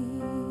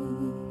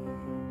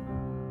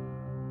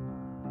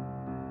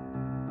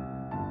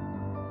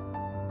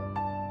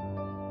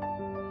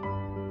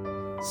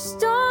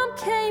 Storm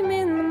came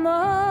in the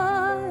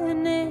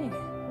morning,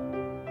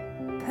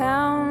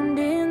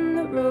 pounding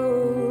the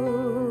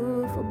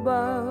roof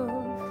above.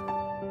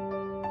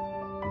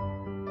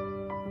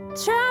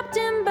 Trapped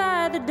in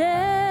by the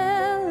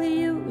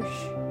deluge,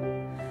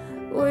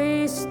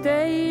 we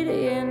stayed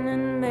in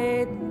and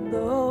made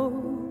love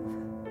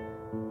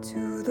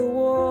to the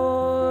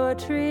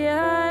watery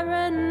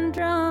iron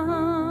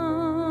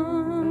drums.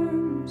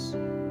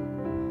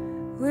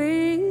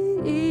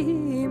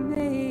 We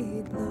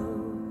made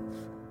love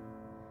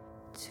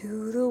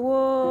to the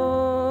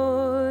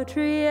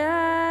watery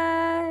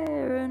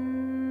iron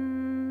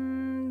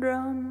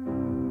drums.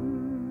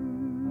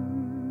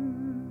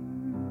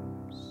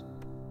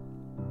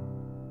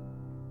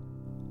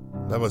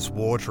 That was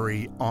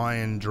Watery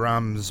Iron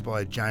Drums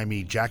by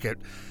Jaime Jacket.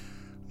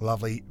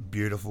 Lovely,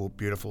 beautiful,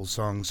 beautiful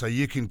song. So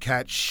you can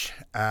catch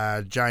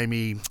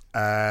Jaime,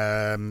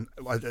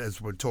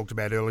 as we talked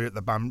about earlier, at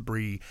the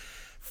Bunbury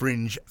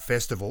Fringe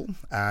Festival.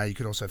 You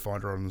can also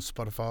find her on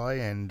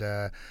Spotify and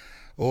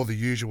all the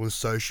usual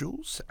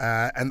socials.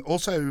 And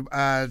also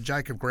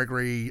Jacob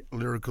Gregory,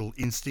 Lyrical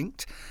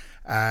Instinct.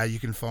 You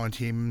can find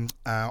him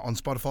on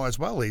Spotify as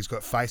well. He's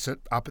got Face It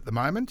up at the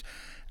moment.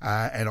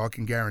 And I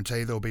can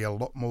guarantee there'll be a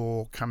lot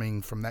more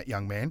coming from that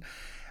young man.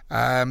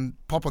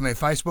 Pop on their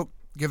Facebook,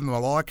 give them a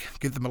like,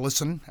 give them a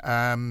listen.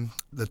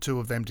 The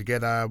two of them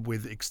together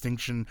with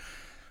Extinction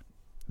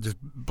just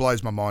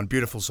blows my mind.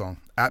 Beautiful song.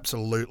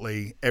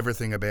 Absolutely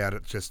everything about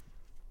it just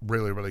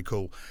really, really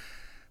cool.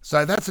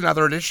 So that's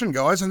another edition,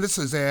 guys, and this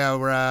is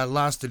our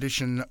last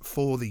edition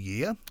for the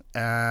year.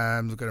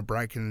 We're going to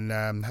break and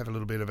have a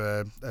little bit of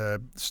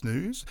a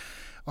snooze.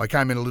 I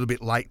came in a little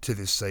bit late to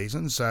this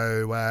season,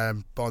 so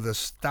by the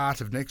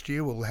start of next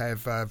year we'll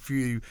have a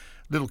few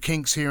little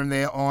kinks here and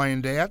there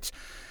ironed out,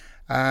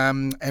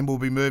 and we'll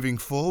be moving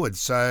forward.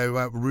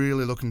 So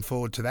really looking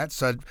forward to that.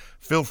 So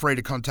feel free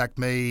to contact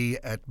me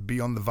at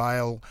Beyond the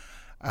Veil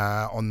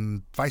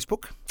on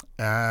Facebook,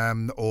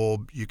 or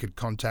you could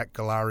contact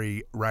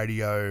Goolarri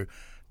Radio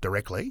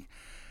directly.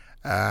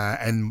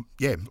 And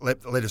yeah,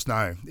 let us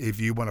know if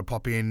you want to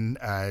pop in,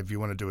 if you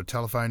want to do a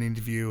telephone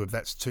interview, if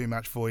that's too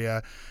much for you.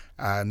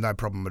 No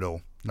problem at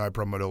all. No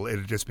problem at all.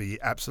 It'd just be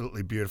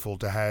absolutely beautiful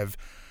to have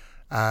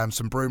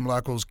some Broome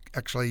locals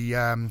actually,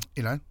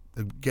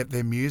 get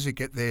their music,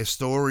 get their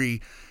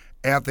story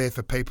out there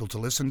for people to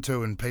listen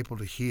to and people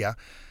to hear,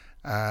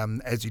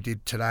 as you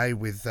did today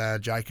with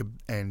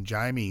Jacob and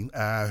Jaime,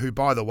 who,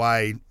 by the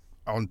way,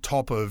 on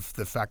top of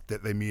the fact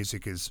that their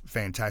music is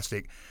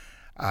fantastic,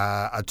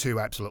 are two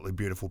absolutely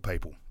beautiful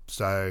people.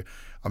 So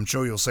I'm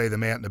sure you'll see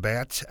them out and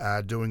about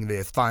doing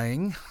their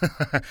thing.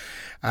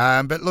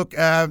 But look,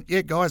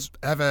 guys,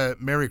 have a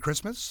Merry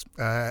Christmas,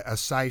 a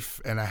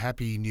safe and a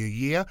happy New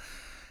Year.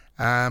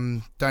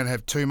 Don't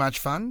have too much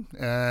fun,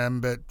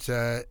 but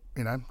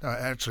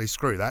actually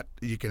screw that.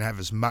 You can have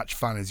as much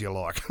fun as you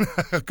like,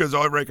 because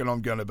I reckon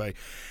I'm going to be.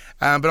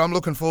 But I'm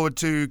looking forward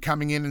to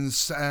coming in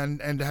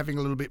and having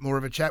a little bit more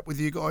of a chat with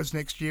you guys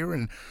next year,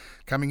 and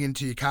coming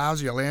into your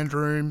cars, your lounge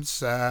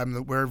rooms,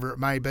 wherever it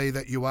may be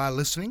that you are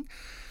listening.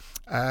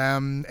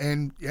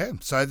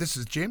 So this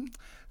is Jim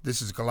This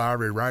is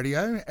Goolarri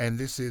Radio, and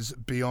this is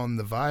Beyond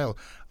the Veil.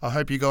 I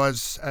hope you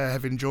guys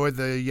have enjoyed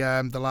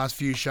the last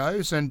few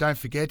shows, and don't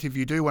forget, if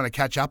you do want to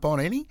catch up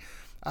on any,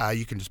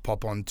 you can just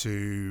pop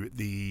onto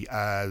the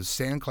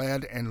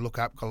SoundCloud and look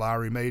up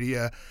Goolarri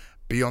Media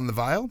Beyond the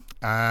Veil,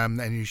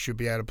 and you should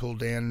be able to pull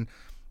down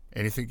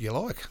anything you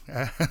like.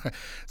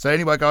 So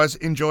anyway, guys,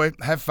 enjoy,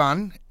 have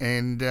fun,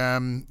 and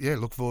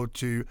look forward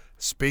to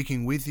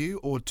speaking with you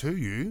or to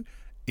you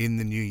in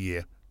the new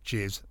year.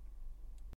 Cheers.